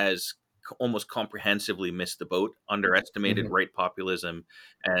speaking, has almost comprehensively missed the boat, underestimated Mm-hmm. right populism,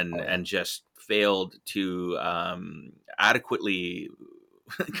 and Oh yeah. just failed to adequately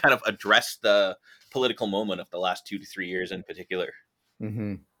kind of address the political moment of the last 2 to 3 years in particular.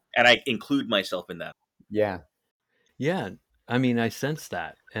 Mm-hmm. And I include myself in that. Yeah. Yeah, I mean, I sense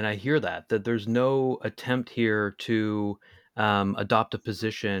that, and I hear that there's no attempt here to adopt a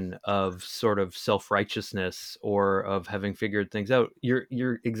position of sort of self-righteousness or of having figured things out.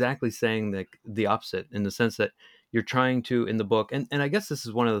 You're exactly saying the opposite, in the sense that you're trying to, in the book, and I guess this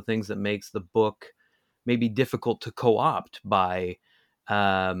is one of the things that makes the book maybe difficult to co-opt by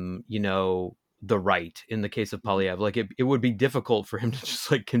the right. In the case of Polyev, like it would be difficult for him to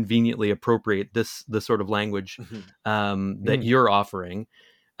just like conveniently appropriate the sort of language that you're offering,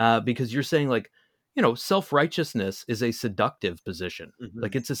 because you're saying, like, self-righteousness is a seductive position.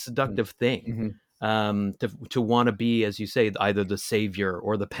 Like, it's a seductive thing, to want to be, as you say, either the savior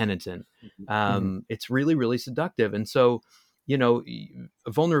or the penitent. It's really, really seductive. And so,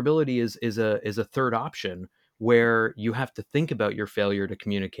 vulnerability is a third option, where you have to think about your failure to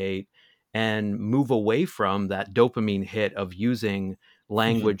communicate and move away from that dopamine hit of using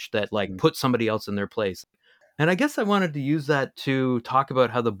language that like puts somebody else in their place. And I guess I wanted to use that to talk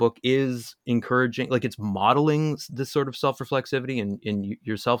about how the book is encouraging, like it's modeling this sort of self-reflexivity, and in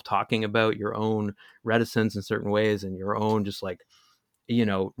yourself talking about your own reticence in certain ways, and your own just like,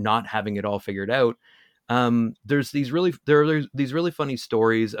 not having it all figured out. There's these really funny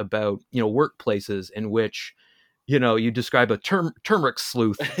stories about, workplaces in which, you describe a turmeric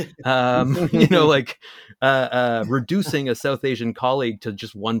sleuth, like reducing a South Asian colleague to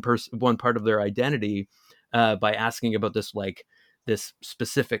just one part of their identity, by asking about this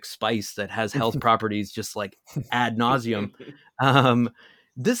specific spice that has health properties just like ad nauseum.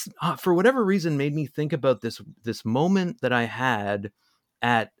 This, for whatever reason, made me think about this moment that I had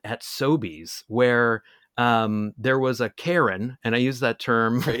at Sobeys, where there was a Karen, and I use that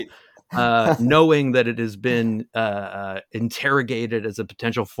term, Right. knowing that it has been interrogated as a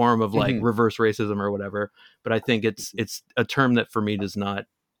potential form of like reverse racism or whatever. But I think it's a term that for me it's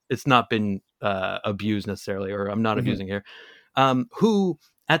not been abused necessarily, or I'm not abusing here. Who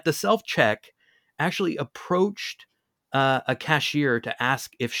at the self-check actually approached a cashier to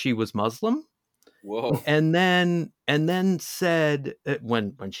ask if she was Muslim. Whoa. And then said,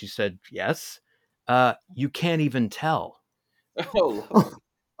 when she said yes, you can't even tell. Oh,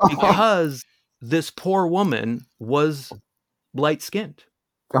 Because this poor woman was light-skinned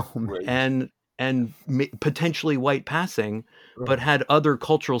right. and potentially white passing, but had other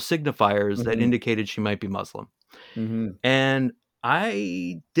cultural signifiers that indicated she might be Muslim. And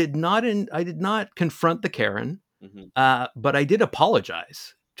I did not confront the Karen, but I did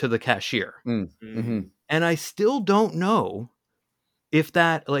apologize to the cashier. And I still don't know if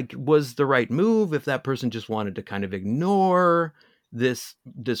that like was the right move, if that person just wanted to kind of ignore this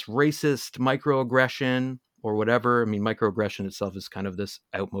racist microaggression or whatever. I mean, microaggression itself is kind of this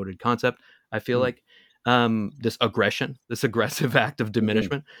outmoded concept, I feel like. This aggressive act of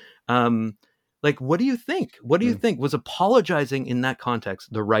diminishment. Like, what do you think? Was apologizing in that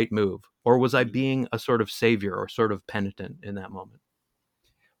context the right move, or was I being a sort of savior or sort of penitent in that moment?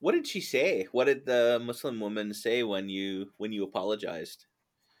 What did she say? What did the Muslim woman say when you apologized?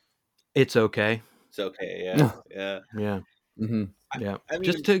 It's okay. It's okay. Yeah. Yeah. Yeah. Yeah. I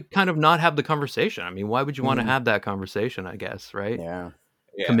Just mean, to kind of not have the conversation. I mean, why would you want to have that conversation, I guess, right? Yeah.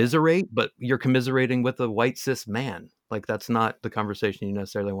 Commiserate, but you're commiserating with a white cis man. Like, that's not the conversation you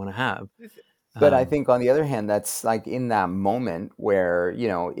necessarily want to have. But I think, on the other hand, that's like in that moment where,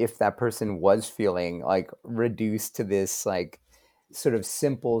 if that person was feeling like reduced to this like sort of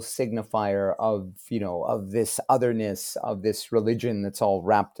simple signifier of, of this otherness, of this religion that's all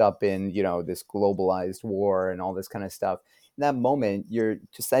wrapped up in, this globalized war and all this kind of stuff. In that moment, you're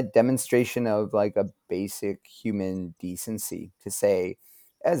just that demonstration of like a basic human decency to say,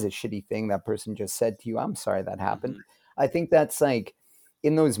 as a shitty thing that person just said to you, I'm sorry that happened. I think that's like,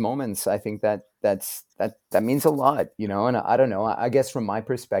 in those moments, I think that means a lot, and I don't know. I guess from my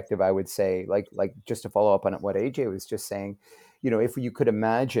perspective, I would say, like just to follow up on what AJ was just saying, if you could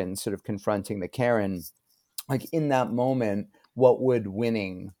imagine sort of confronting the Karen, like in that moment, what would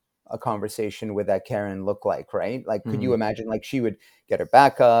winning a conversation with that Karen look like, right? Like, could you imagine, like, she would get her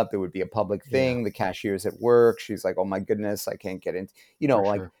back up, it would be a public thing, the cashier's at work, she's like, oh my goodness, I can't get into,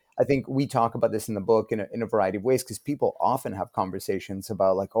 like, sure. I think we talk about this in the book in a variety of ways, because people often have conversations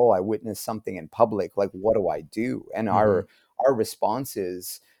about like, oh, I witnessed something in public, like, what do I do? And our response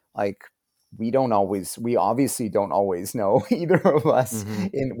is like, we obviously don't always know, either of us,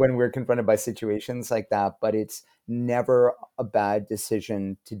 when we're confronted by situations like that, but it's never a bad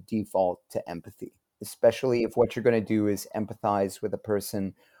decision to default to empathy, especially if what you're going to do is empathize with a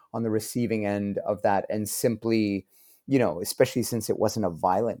person on the receiving end of that, and simply especially since it wasn't a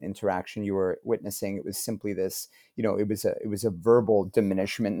violent interaction you were witnessing. It was simply this, it was a verbal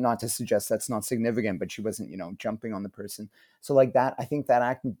diminishment, not to suggest that's not significant, but she wasn't, jumping on the person. So like that, I think that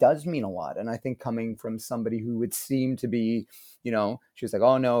act does mean a lot. And I think coming from somebody who would seem to be, she was like,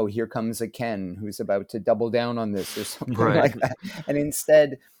 oh no, here comes a Ken who's about to double down on this or something Right. like that. And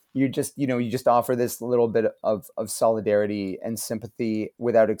instead, you just offer this little bit of solidarity and sympathy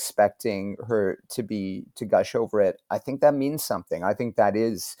without expecting her to gush over it. I think that means something. I think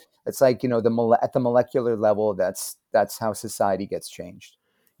it's like, at the molecular level, that's how society gets changed.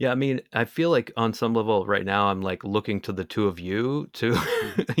 Yeah, I mean, I feel like on some level right now I'm like looking to the two of you to,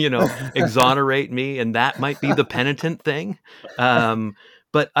 exonerate me, and that might be the penitent thing.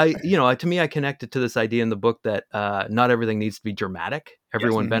 But to me, I connected to this idea in the book that not everything needs to be dramatic. Yes.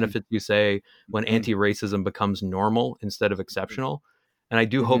 Everyone Mhm. benefits, you say, when Mhm. anti-racism becomes normal instead of exceptional. And I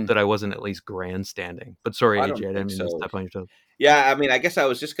do hope Mhm. that I wasn't at least grandstanding. But sorry, I AJ, don't I didn't think mean to so. step on your toes. Yeah, I mean, I guess I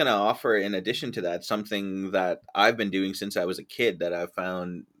was just going to offer, in addition to that, something that I've been doing since I was a kid that I've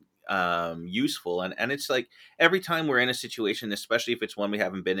found useful. And it's like every time we're in a situation, especially if it's one we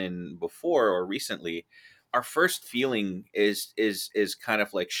haven't been in before or recently, our first feeling is kind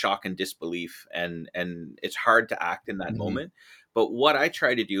of like shock and disbelief, and it's hard to act in that Mhm. moment. But what I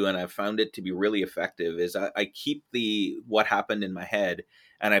try to do, and I've found it to be really effective, is I keep the what happened in my head,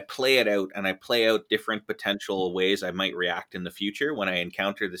 and I play it out, and I play out different potential ways I might react in the future when I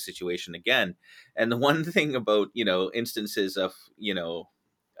encounter the situation again. And the one thing about, instances of,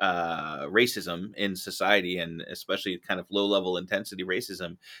 racism in society, and especially kind of low level intensity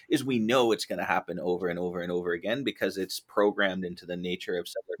racism, is we know it's going to happen over and over and over again because it's programmed into the nature of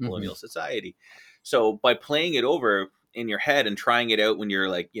settler Mhm. colonial society. So by playing it over in your head and trying it out when you're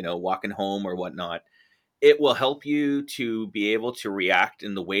like, walking home or whatnot, it will help you to be able to react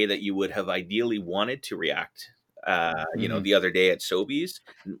in the way that you would have ideally wanted to react. Mhm. The other day at Sobeys,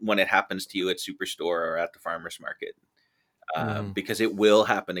 when it happens to you at Superstore or at the farmer's market, Hmm. because it will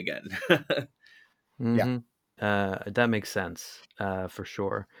happen again. Yeah. Hmm. That makes sense, for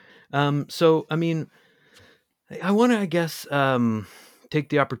sure. So, I mean, I want to, I guess, take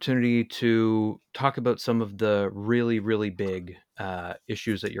the opportunity to talk about some of the really, really big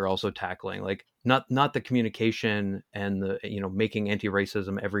issues that you're also tackling, like not the communication and the making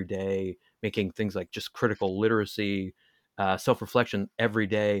anti-racism every day, making things like just critical literacy, self-reflection every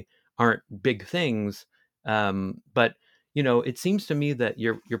day aren't big things, but it seems to me that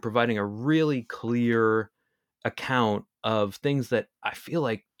you're providing a really clear account of things that I feel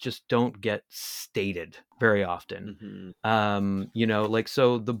like just don't get stated very often. Hmm. Like,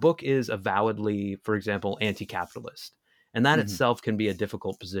 so the book is avowedly, for example, anti-capitalist, and that Mhm. itself can be a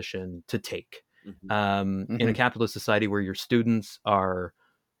difficult position to take. Hmm. In a Mhm. capitalist society where your students are,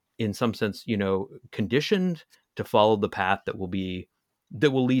 in some sense, conditioned to follow the path that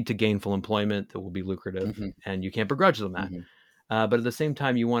will lead to gainful employment, that will be lucrative, Mhm. and you can't begrudge them that. Mhm. But at the same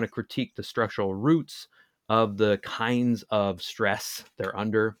time, you want to critique the structural roots of the kinds of stress they're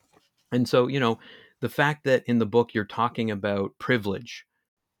under. And so, the fact that in the book you're talking about privilege.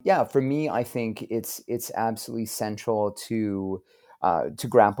 Yeah, for me, I think it's absolutely central to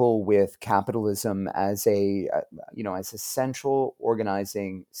grapple with capitalism as as a central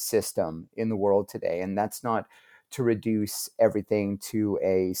organizing system in the world today, and that's not to reduce everything to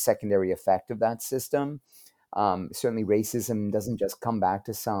a secondary effect of that system. Certainly, racism doesn't just come back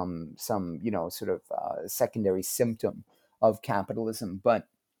to some sort of secondary symptom of capitalism, but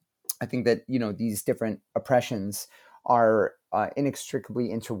I think that these different oppressions are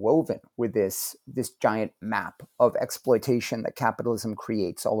inextricably interwoven with this giant map of exploitation that capitalism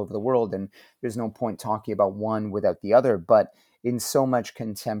creates all over the world, and there's no point talking about one without the other. But in so much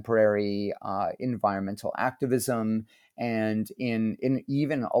contemporary environmental activism and in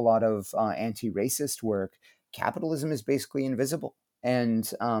even a lot of anti-racist work, capitalism is basically invisible,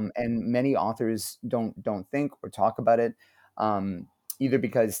 and many authors don't think or talk about it. Um, Either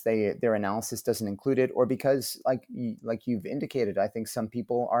because their analysis doesn't include it, or because like you've indicated, I think some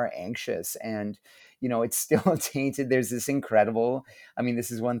people are anxious, and it's still tainted. There's this incredible, I mean,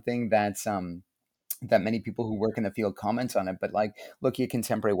 this is one thing that many people who work in the field comment on it, but like looking at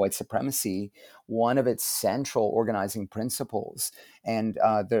contemporary white supremacy, one of its central organizing principles, and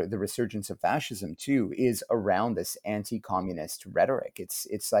the resurgence of fascism too, is around this anti-communist rhetoric.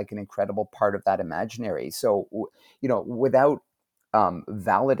 It's like an incredible part of that imaginary. So without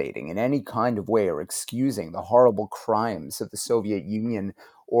validating in any kind of way or excusing the horrible crimes of the Soviet Union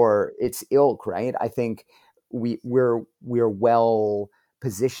or its ilk, right? I think we're well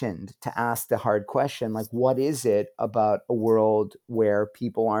positioned to ask the hard question, like, what is it about a world where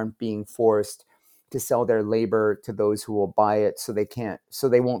people aren't being forced to sell their labor to those who will buy it, so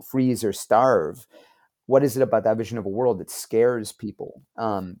they won't freeze or starve. What is it about that vision of a world that scares people?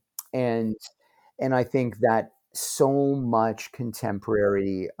 And I think that so much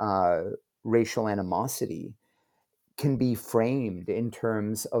contemporary racial animosity can be framed in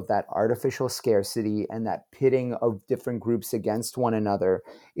terms of that artificial scarcity and that pitting of different groups against one another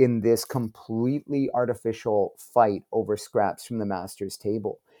in this completely artificial fight over scraps from the master's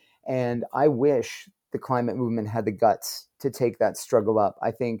table. And I wish the climate movement had the guts to take that struggle up.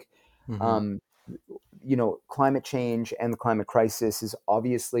 I think, Mm-hmm. um, climate change and the climate crisis is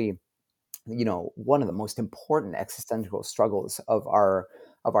obviously, one of the most important existential struggles of our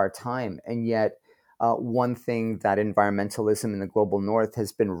time. And yet, one thing that environmentalism in the global north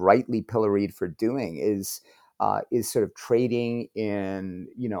has been rightly pilloried for doing is sort of trading in,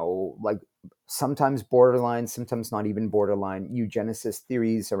 like sometimes borderline, sometimes not even borderline eugenicist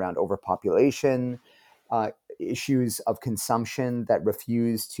theories around overpopulation, uh, issues of consumption that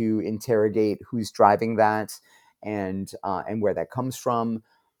refuse to interrogate who's driving that and where that comes from.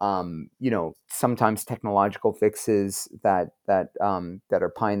 Sometimes technological fixes that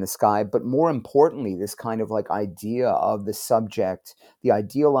are pie in the sky, but more importantly, this kind of like idea of the subject, the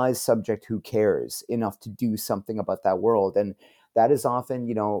idealized subject who cares enough to do something about that world, and that is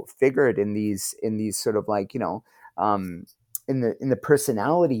often, figured in these sort of like, um, in the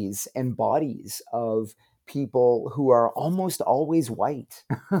personalities and bodies of people who are almost always white.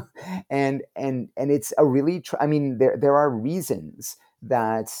 And it's a really I mean, there are reasons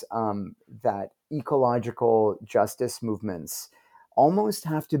that ecological justice movements almost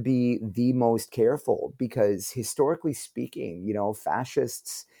have to be the most careful, because historically speaking,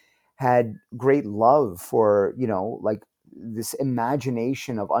 fascists had great love for, like this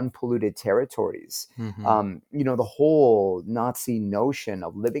imagination of unpolluted territories. Mm-hmm. The whole Nazi notion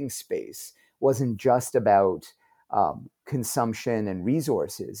of living space wasn't just about consumption and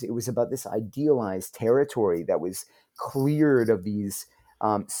resources. It was about this idealized territory that was cleared of these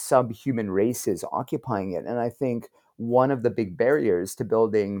subhuman races occupying it. And I think one of the big barriers to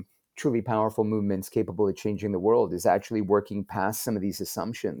building truly powerful movements capable of changing the world is actually working past some of these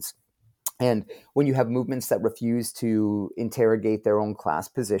assumptions. And when you have movements that refuse to interrogate their own class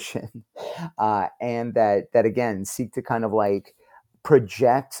position, and that again seek to kind of like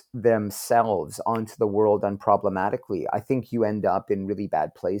project themselves onto the world unproblematically, I think you end up in really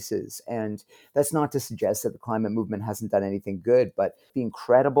bad places. And that's not to suggest that the climate movement hasn't done anything good, but the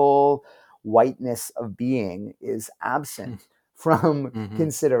incredible whiteness of being is absent from Mm-hmm.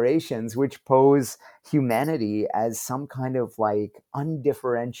 considerations which pose humanity as some kind of like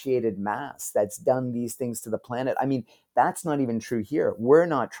undifferentiated mass that's done these things to the planet. I mean, that's not even true here. We're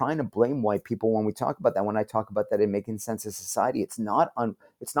not trying to blame white people when we talk about that. When I talk about that in Making Sense of Society, it's not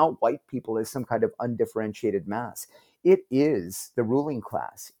white people as some kind of undifferentiated mass. It is the ruling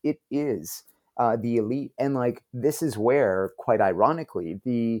class. It is the elite. And like this is where, quite ironically,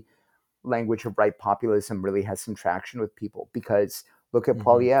 the language of right populism really has some traction with people, because look at Mm-hmm.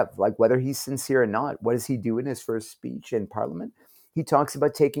 Poilievre, like whether he's sincere or not, what does he do in his first speech in Parliament? He talks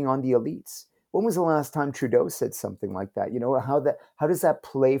about taking on the elites. When was the last time Trudeau said something like that? How does that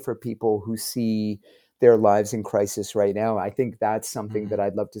play for people who see their lives in crisis right now? I think that's something Mm-hmm. that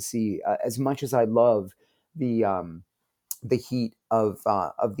I'd love to see. As much as I love the heat of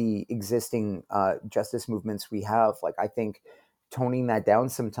the existing justice movements we have, like I think toning that down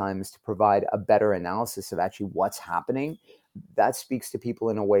sometimes to provide a better analysis of actually what's happening, that speaks to people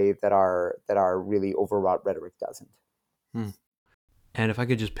in a way that our really overwrought rhetoric doesn't. Hmm. And if I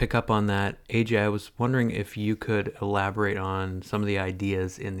could just pick up on that, AJ, I was wondering if you could elaborate on some of the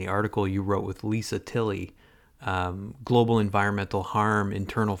ideas in the article you wrote with Lisa Tilley, Global Environmental Harm,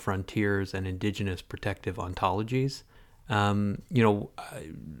 Internal Frontiers, and Indigenous Protective Ontologies. Um, you know, uh,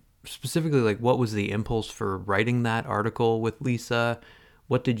 Specifically, like, what was the impulse for writing that article with Lisa?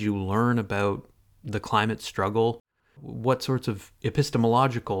 What did you learn about the climate struggle? What sorts of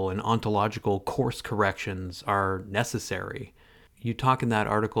epistemological and ontological course corrections are necessary? You talk in that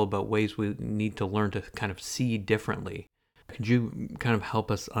article about ways we need to learn to kind of see differently. Could you kind of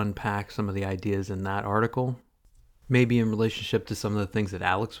help us unpack some of the ideas in that article? Maybe in relationship to some of the things that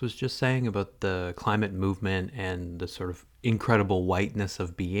Alex was just saying about the climate movement and the sort of incredible whiteness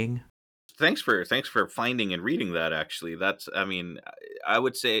of being. Thanks for finding and reading that. Actually, that's, I mean, I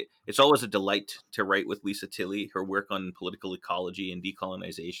would say it's always a delight to write with Lisa Tilley. Her work on political ecology and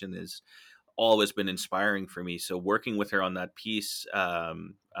decolonization is always been inspiring for me. So working with her on that piece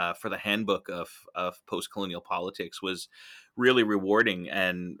for the handbook of post colonial politics was really rewarding,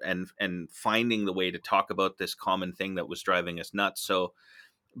 and finding the way to talk about this common thing that was driving us nuts. So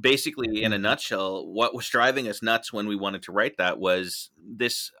basically, in a Mhm. nutshell, what was driving us nuts when we wanted to write that was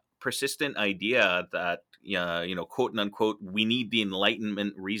this persistent idea that, quote and unquote, we need the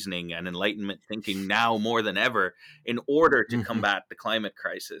Enlightenment reasoning and Enlightenment thinking now more than ever in order to Mhm. combat the climate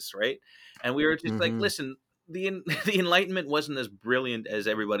crisis, right? And we were just like, Mhm. listen, the Enlightenment wasn't as brilliant as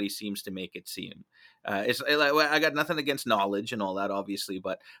everybody seems to make it seem. I got nothing against knowledge and all that, obviously,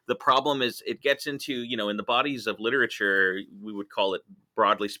 but the problem is it gets into, in the bodies of literature, we would call it,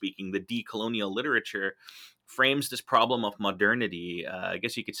 broadly speaking, the decolonial literature frames this problem of modernity. I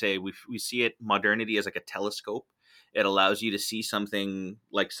guess you could say we see it, modernity, as like a telescope. It allows you to see something,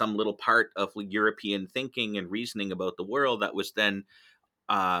 like some little part of European thinking and reasoning about the world that was then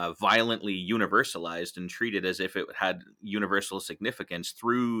violently universalized and treated as if it had universal significance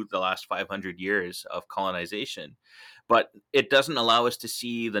through the last 500 years of colonization. But it doesn't allow us to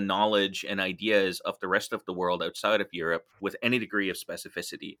see the knowledge and ideas of the rest of the world outside of Europe with any degree of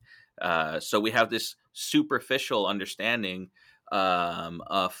specificity. So we have this superficial understanding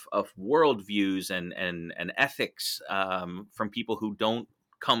of worldviews and ethics from people who don't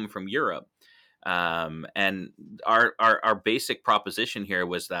come from Europe. And our basic proposition here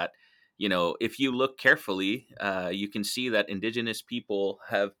was that, if you look carefully, you can see that indigenous people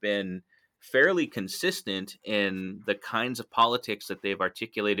have been fairly consistent in the kinds of politics that they've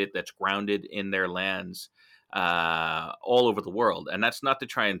articulated that's grounded in their lands all over the world. And that's not to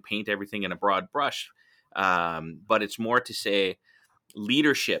try and paint everything in a broad brush, but it's more to say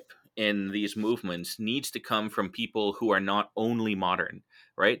leadership in these movements needs to come from people who are not only modern,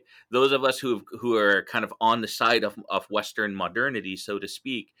 right? Those of us who are kind of on the side of Western modernity, so to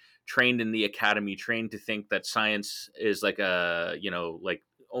speak, trained in the academy, trained to think that science is like like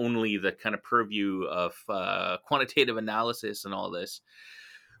only the kind of purview of quantitative analysis and all this.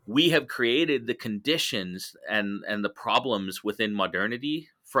 We have created the conditions and the problems within modernity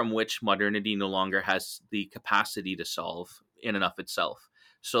from which modernity no longer has the capacity to solve in and of itself.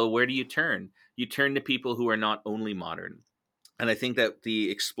 So where do you turn? You turn to people who are not only modern. And I think that the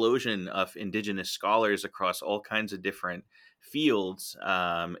explosion of indigenous scholars across all kinds of different fields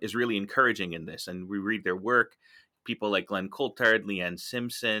is really encouraging in this. And we read their work. People like Glenn Coulthard, Leanne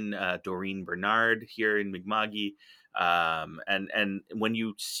Simpson, Doreen Bernard here in Mi'kma'ki. And when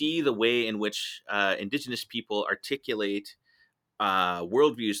you see the way in which indigenous people articulate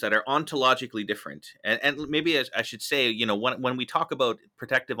worldviews that are ontologically different. And maybe I should say, when we talk about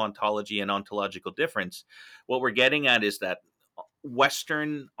protective ontology and ontological difference, what we're getting at is that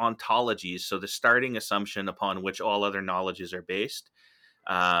Western ontologies, so the starting assumption upon which all other knowledges are based,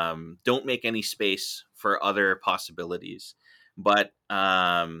 don't make any space for other possibilities. But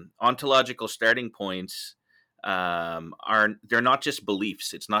ontological starting points they're not just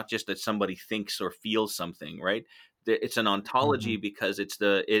beliefs. It's not just that somebody thinks or feels something, right? It's an ontology Mhm. because it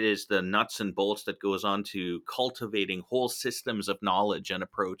is the nuts and bolts that goes on to cultivating whole systems of knowledge and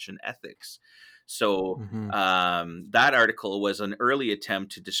approach and ethics. So Mhm. that article was an early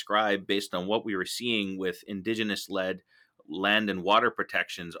attempt to describe, based on what we were seeing with indigenous led land and water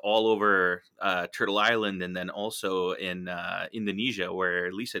protections all over Turtle Island, and then also in Indonesia,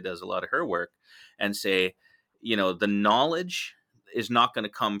 where Lisa does a lot of her work, and say, the knowledge is not going to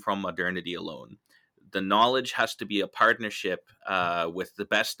come from modernity alone. The knowledge has to be a partnership with the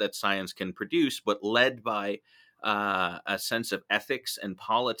best that science can produce, but led by a sense of ethics and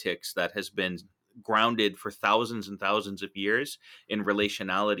politics that has been grounded for thousands and thousands of years in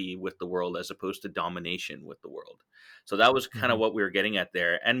relationality with the world as opposed to domination with the world. So that was kind of Mhm. what we were getting at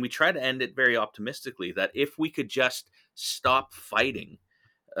there. And we try to end it very optimistically that if we could just stop fighting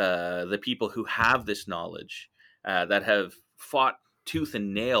the people who have this knowledge, that have fought tooth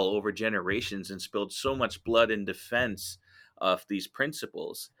and nail over generations and spilled so much blood in defense of these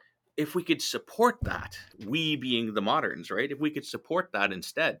principles. If we could support that, we being the moderns, right? If we could support that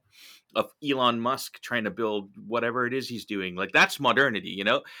instead of Elon Musk trying to build whatever it is he's doing, like that's modernity,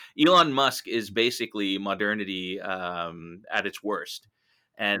 Elon Musk is basically modernity at its worst.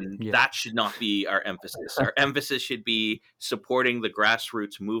 And Yeah. that should not be our emphasis. Our emphasis should be supporting the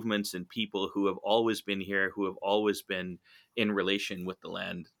grassroots movements and people who have always been here, who have always been in relation with the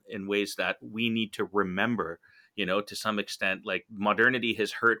land in ways that we need to remember. To some extent, like modernity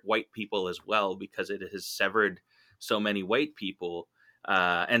has hurt white people as well because it has severed so many white people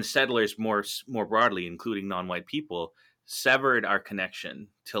and settlers more broadly, including non-white people, severed our connection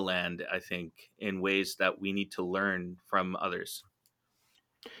to land. I think in ways that we need to learn from others.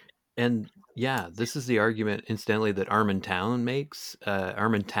 And yeah, this is the argument, incidentally, that Armin Towns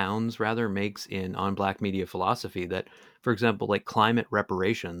rather makes in On Black Media Philosophy, that, for example, like climate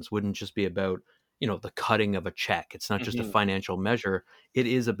reparations wouldn't just be about, the cutting of a check. It's not just a Mhm. financial measure. It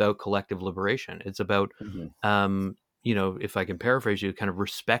is about collective liberation. It's about, Mhm. if I can paraphrase you, kind of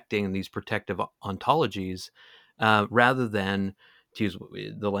respecting these protective ontologies, rather than, to use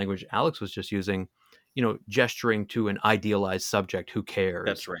the language Alex was just using, gesturing to an idealized subject who That's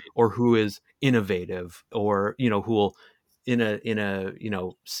cares, right. or who is innovative, or who will, in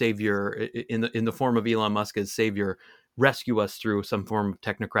a savior, in the form of Elon Musk as savior, rescue us through some form of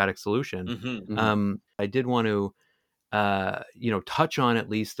technocratic solution. Mhm. Mhm. I did want to touch on at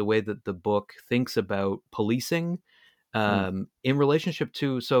least the way that the book thinks about policing, Mm. in relationship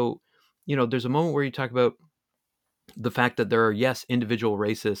to, so there's a moment where you talk about the fact that there are, yes, individual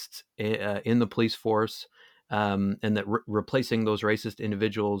racists in the police force, and that replacing those racist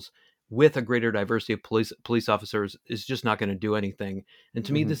individuals with a greater diversity of police officers is just not going to do anything. And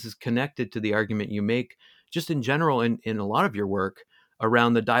to me, Mhm. this is connected to the argument you make just in general in a lot of your work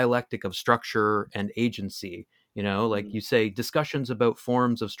around the dialectic of structure and agency. Like Mhm. you say, discussions about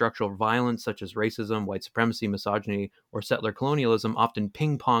forms of structural violence such as racism, white supremacy, misogyny, or settler colonialism often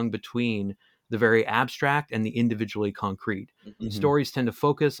ping pong between the very abstract and the individually concrete. Mhm. Mhm. Stories tend to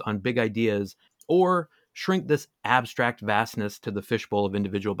focus on big ideas or shrink this abstract vastness to the fishbowl of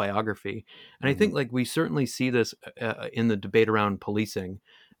individual biography. And I Mhm. think, like, we certainly see this in the debate around policing.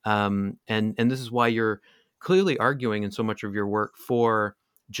 And this is why you're clearly arguing in so much of your work for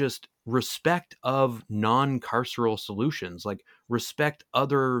just respect of non-carceral solutions, like respect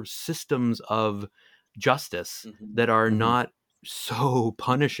other systems of justice Mhm. that are Mhm. not so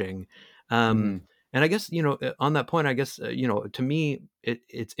punishing. Um, Mhm. and I guess, on that point, I guess, to me,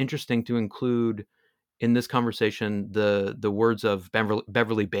 it's interesting to include in this conversation the words of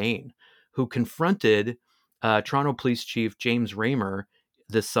Beverly Bain, who confronted Toronto Police Chief James Raymer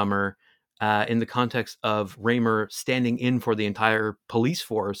this summer, in the context of Raymer standing in for the entire police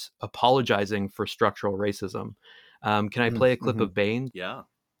force, apologizing for structural racism. Can I Mhm. play a clip Mhm. of Bain? Yeah.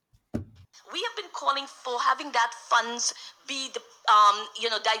 We have been calling for having that funds be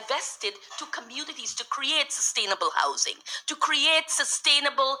divested to communities to create sustainable housing, to create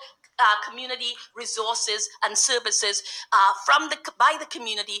sustainable community resources and services by the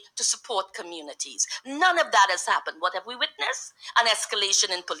community to support communities. None of that has happened. What have we witnessed? An escalation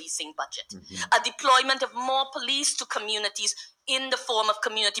in policing budget, Mhm. a deployment of more police to communities in the form of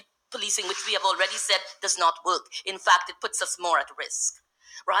community policing, which we have already said does not work. In fact, it puts us more at risk.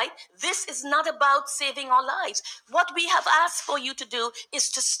 Right? This is not about saving our lives. What we have asked for you to do is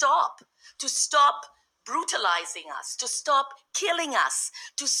to stop brutalizing us, to stop killing us,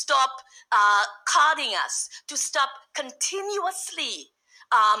 to stop carding us, to stop continuously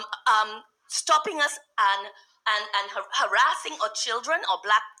um, stopping us and harassing our children or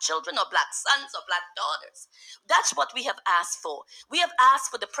black sons or black daughters. That's what we have asked for. We have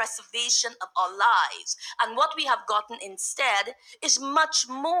asked for the preservation of our lives. And what we have gotten instead is much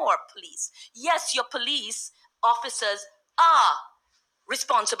more police. Yes, your police officers are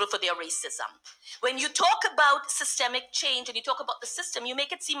responsible for their racism. When you talk about systemic change and you talk about the system, you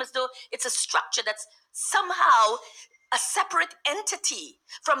make it seem as though it's a structure that's somehow a separate entity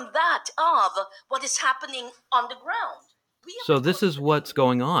from that of what is happening on the ground. We have So been this calling is for what's that.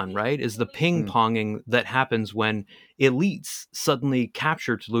 going on, right? Is the ping Mhm. ponging that happens when elites suddenly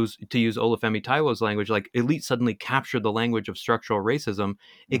capture, to use Olufemi Taiwo's language, like elites suddenly capture the language of structural racism.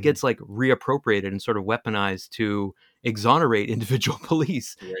 It Mhm. gets like reappropriated and sort of weaponized to exonerate individual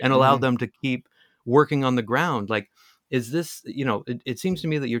police Right. and allow Mhm. them to keep working on the ground. Like, is this, it seems to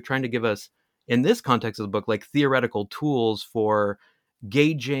me that you're trying to give us, in this context of the book, like theoretical tools for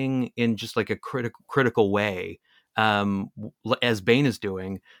gauging in just like a critical way, as Bain is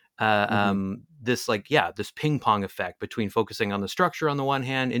doing, Mhm. this, like, yeah, this ping pong effect between focusing on the structure on the one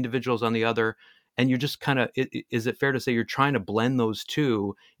hand, individuals on the other, and you're just kind of, is it fair to say you're trying to blend those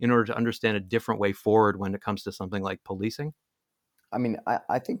two in order to understand a different way forward when it comes to something like policing? I mean,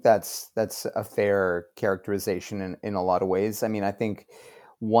 I think that's a fair characterization in a lot of ways. I mean, I think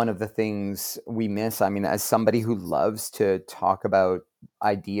one of the things we miss, I mean, as somebody who loves to talk about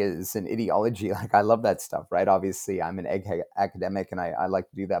ideas and ideology, like I love that stuff, right? Obviously, I'm an academic and I like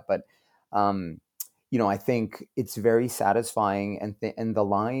to do that, but um, I think it's very satisfying, and the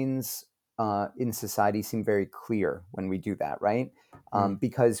lines in society seem very clear when we do that, right? Mm.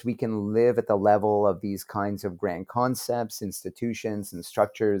 Because we can live at the level of these kinds of grand concepts, institutions, and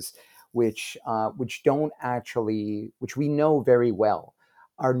structures, which don't actually, which we know very well,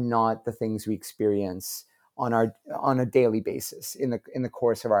 are not the things we experience on a daily basis in the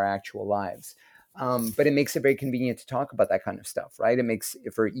course of our actual lives. But it makes it very convenient to talk about that kind of stuff, right? It makes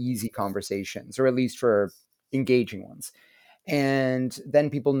it for easy conversations, or at least for engaging ones. And then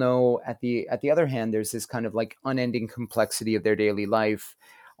people know at the other hand, there's this kind of like unending complexity of their daily life,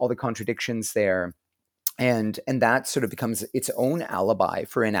 all the contradictions there. And that sort of becomes its own alibi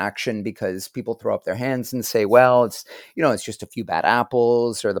for inaction, because people throw up their hands and say, well, it's, it's just a few bad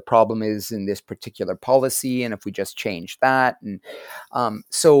apples, or the problem is in this particular policy, and if we just change that. And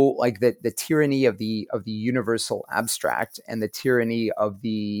so like the tyranny of the universal abstract and the tyranny of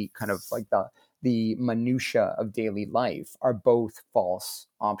the kind of like the minutia of daily life are both false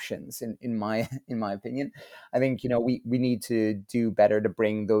options in my opinion. I think we need to do better to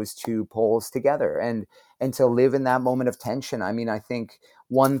bring those two poles together and to live in that moment of tension. I mean, I think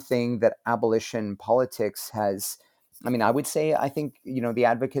one thing that abolition politics has, I would say, I think the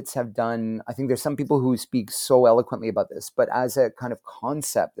advocates have done. I think there's some people who speak so eloquently about this, but as a kind of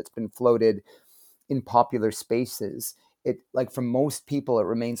concept that's been floated in popular spaces, it, like, for most people, it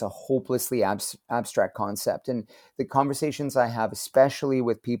remains a hopelessly abstract concept. And the conversations I have, especially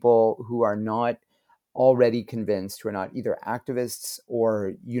with people who are not already convinced, who are not either activists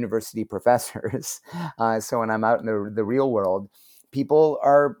or university professors, so when I'm out in the real world, people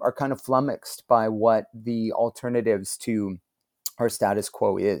are kind of flummoxed by what the alternatives to our status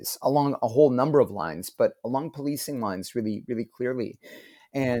quo is, along a whole number of lines, but along policing lines really, really clearly.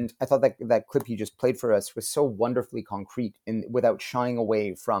 And I thought that clip you just played for us was so wonderfully concrete and without shying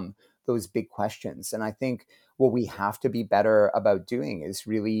away from those big questions. And I think what we have to be better about doing is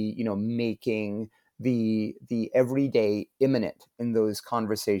really, making the everyday imminent in those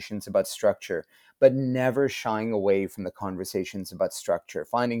conversations about structure, but never shying away from the conversations about structure,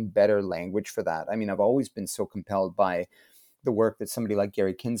 finding better language for that. I mean, I've always been so compelled by the work that somebody like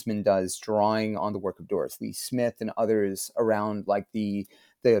Gary Kinsman does, drawing on the work of Doris Lee Smith and others around like the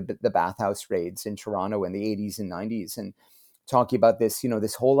bathhouse raids in Toronto in the 80s and 90s, and talking about this,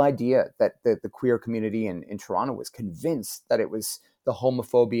 this whole idea that the queer community in Toronto was convinced that it was the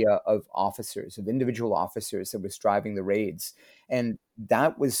homophobia of officers, of individual officers, that was driving the raids. And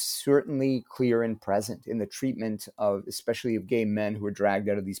that was certainly clear and present in the treatment of, especially of gay men who were dragged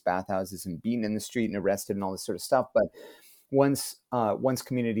out of these bathhouses and beaten in the street and arrested and all this sort of stuff. But once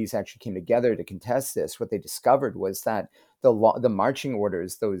communities actually came together to contest this, what they discovered was that the marching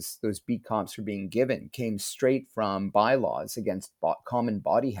orders those beat cops were being given came straight from bylaws against common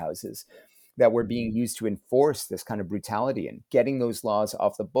body houses that were being used to enforce this kind of brutality. And getting those laws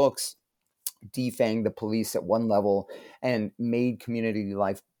off the books defanged the police at one level and made community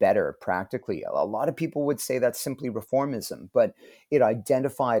life better practically. A lot of people would say that's simply reformism, but it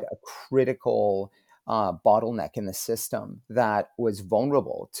identified a critical bottleneck in the system that was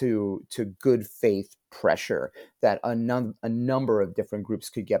vulnerable to good faith pressure that a number of different groups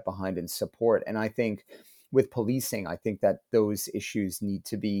could get behind and support. And I think with policing, I think that those issues need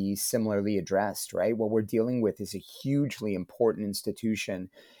to be similarly addressed, right? What we're dealing with is a hugely important institution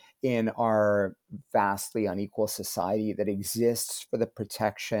in our vastly unequal society that exists for the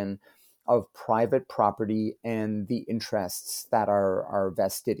protection of private property and the interests that are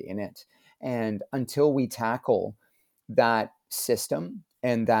vested in it. And until we tackle that system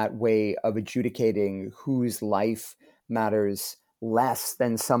and that way of adjudicating whose life matters less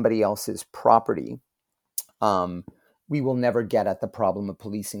than somebody else's property, we will never get at the problem of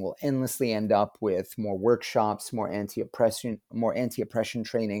policing. We'll endlessly end up with more workshops, more anti-oppression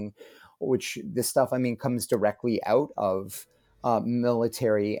training, which this stuff, comes directly out of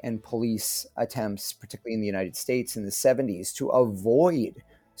military and police attempts, particularly in the United States in the 70s, to avoid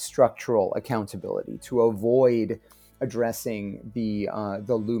structural accountability, to avoid addressing the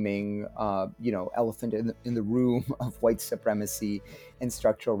looming elephant in the room of white supremacy and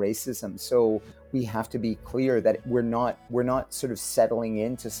structural racism. So we have to be clear that we're not sort of settling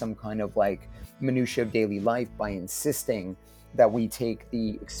into some kind of like minutia of daily life by insisting that we take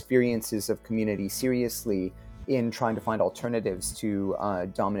the experiences of community seriously in trying to find alternatives to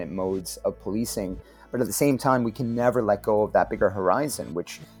dominant modes of policing. But at the same time, we can never let go of that bigger horizon,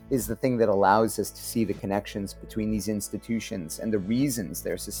 which is the thing that allows us to see the connections between these institutions and the reasons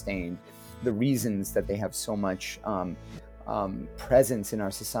they're sustained, the reasons that they have so much presence in our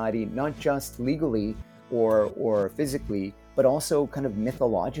society, not just legally or physically, but also kind of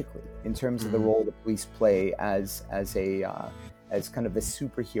mythologically in terms of the role the police play as kind of the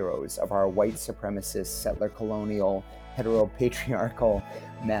superheroes of our white supremacist, settler colonial, heteropatriarchal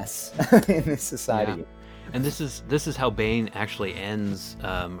mess in this society. Yeah. And this is how Bain actually ends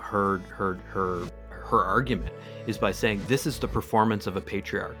her argument, is by saying this is the performance of a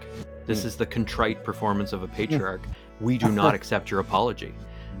patriarch. This is the contrite performance of a patriarch. We do not accept your apology.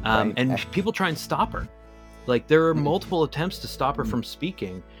 Right. And people try and stop her. Like, there are multiple attempts to stop her from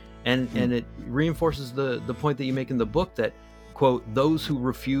speaking, and it reinforces the point that you make in the book that quote, those who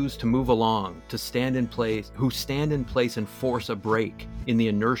refuse to move along, who stand in place and force a break in the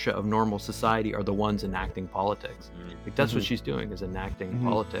inertia of normal society are the ones enacting politics. Like that's what she's doing, is enacting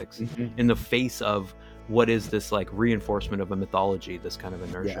politics in the face of what is this like reinforcement of a mythology, this kind of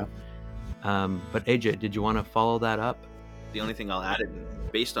inertia. But AJ, did you want to follow that up? The only thing I'll add,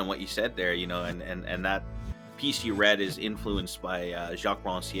 based on what you said there, you know, and that piece you read is influenced by Jacques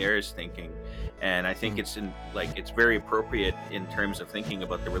Rancière's thinking, and I think it's very appropriate in terms of thinking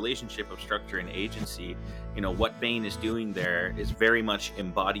about the relationship of structure and agency. You know, what Bain is doing there is very much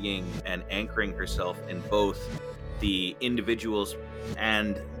embodying and anchoring herself in both the individuals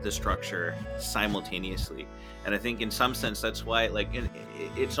and the structure simultaneously. And I think in some sense that's why, like,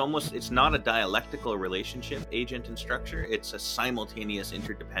 it's not a dialectical relationship, agent and structure. It's a simultaneous,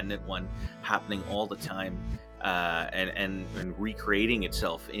 interdependent one happening all the time, and recreating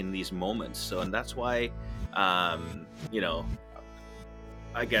itself in these moments. So, and that's why, you know,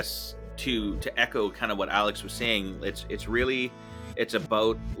 I guess to echo kind of what Alex was saying, it's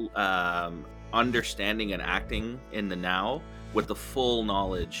about understanding and acting in the now with the full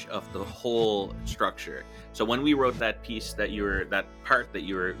knowledge of the whole structure. So when we wrote that piece that you were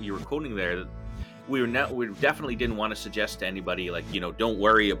quoting there, we definitely didn't want to suggest to anybody, like, you know, don't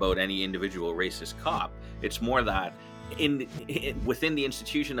worry about any individual racist cop. It's more that within the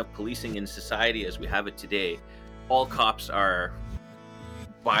institution of policing in society as we have it today, all cops are,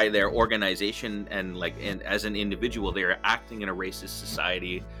 by their organization and as an individual, they are acting in a racist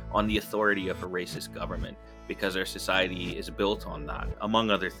society on the authority of a racist government, because our society is built on that, among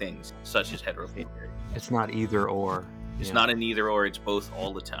other things, such as heteropatriarchy. It's not either or. It's not an either or, it's both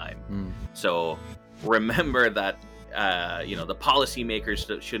all the time. So remember that, you know, the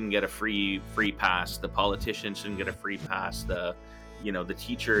policymakers shouldn't get a free pass, the politicians shouldn't get a free pass, the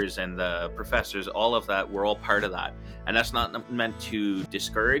teachers and the professors, all of that, we're all part of that. And that's not meant to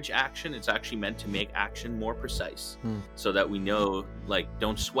discourage action. It's actually meant to make action more precise, so that we know, like,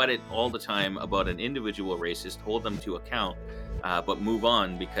 don't sweat it all the time about an individual racist, hold them to account, but move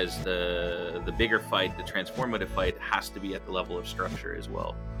on, because the bigger fight, the transformative fight, has to be at the level of structure as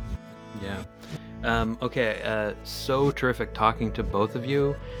well. Yeah. Okay. So terrific talking to both of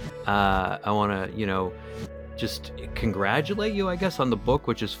you. I want to, just congratulate you, I guess, on the book,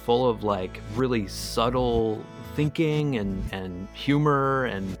 which is full of like really subtle thinking and humor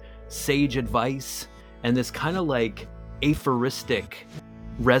and sage advice and this kind of like aphoristic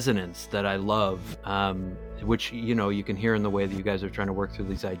resonance that I love, which, you can hear in the way that you guys are trying to work through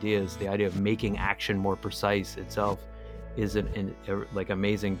these ideas. The idea of making action more precise itself is an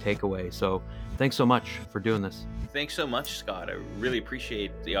amazing takeaway. So thanks so much for doing this. Thanks so much, Scott. I really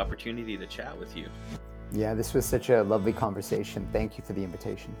appreciate the opportunity to chat with you. Yeah, this was such a lovely conversation. Thank you for the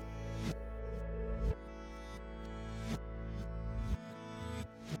invitation.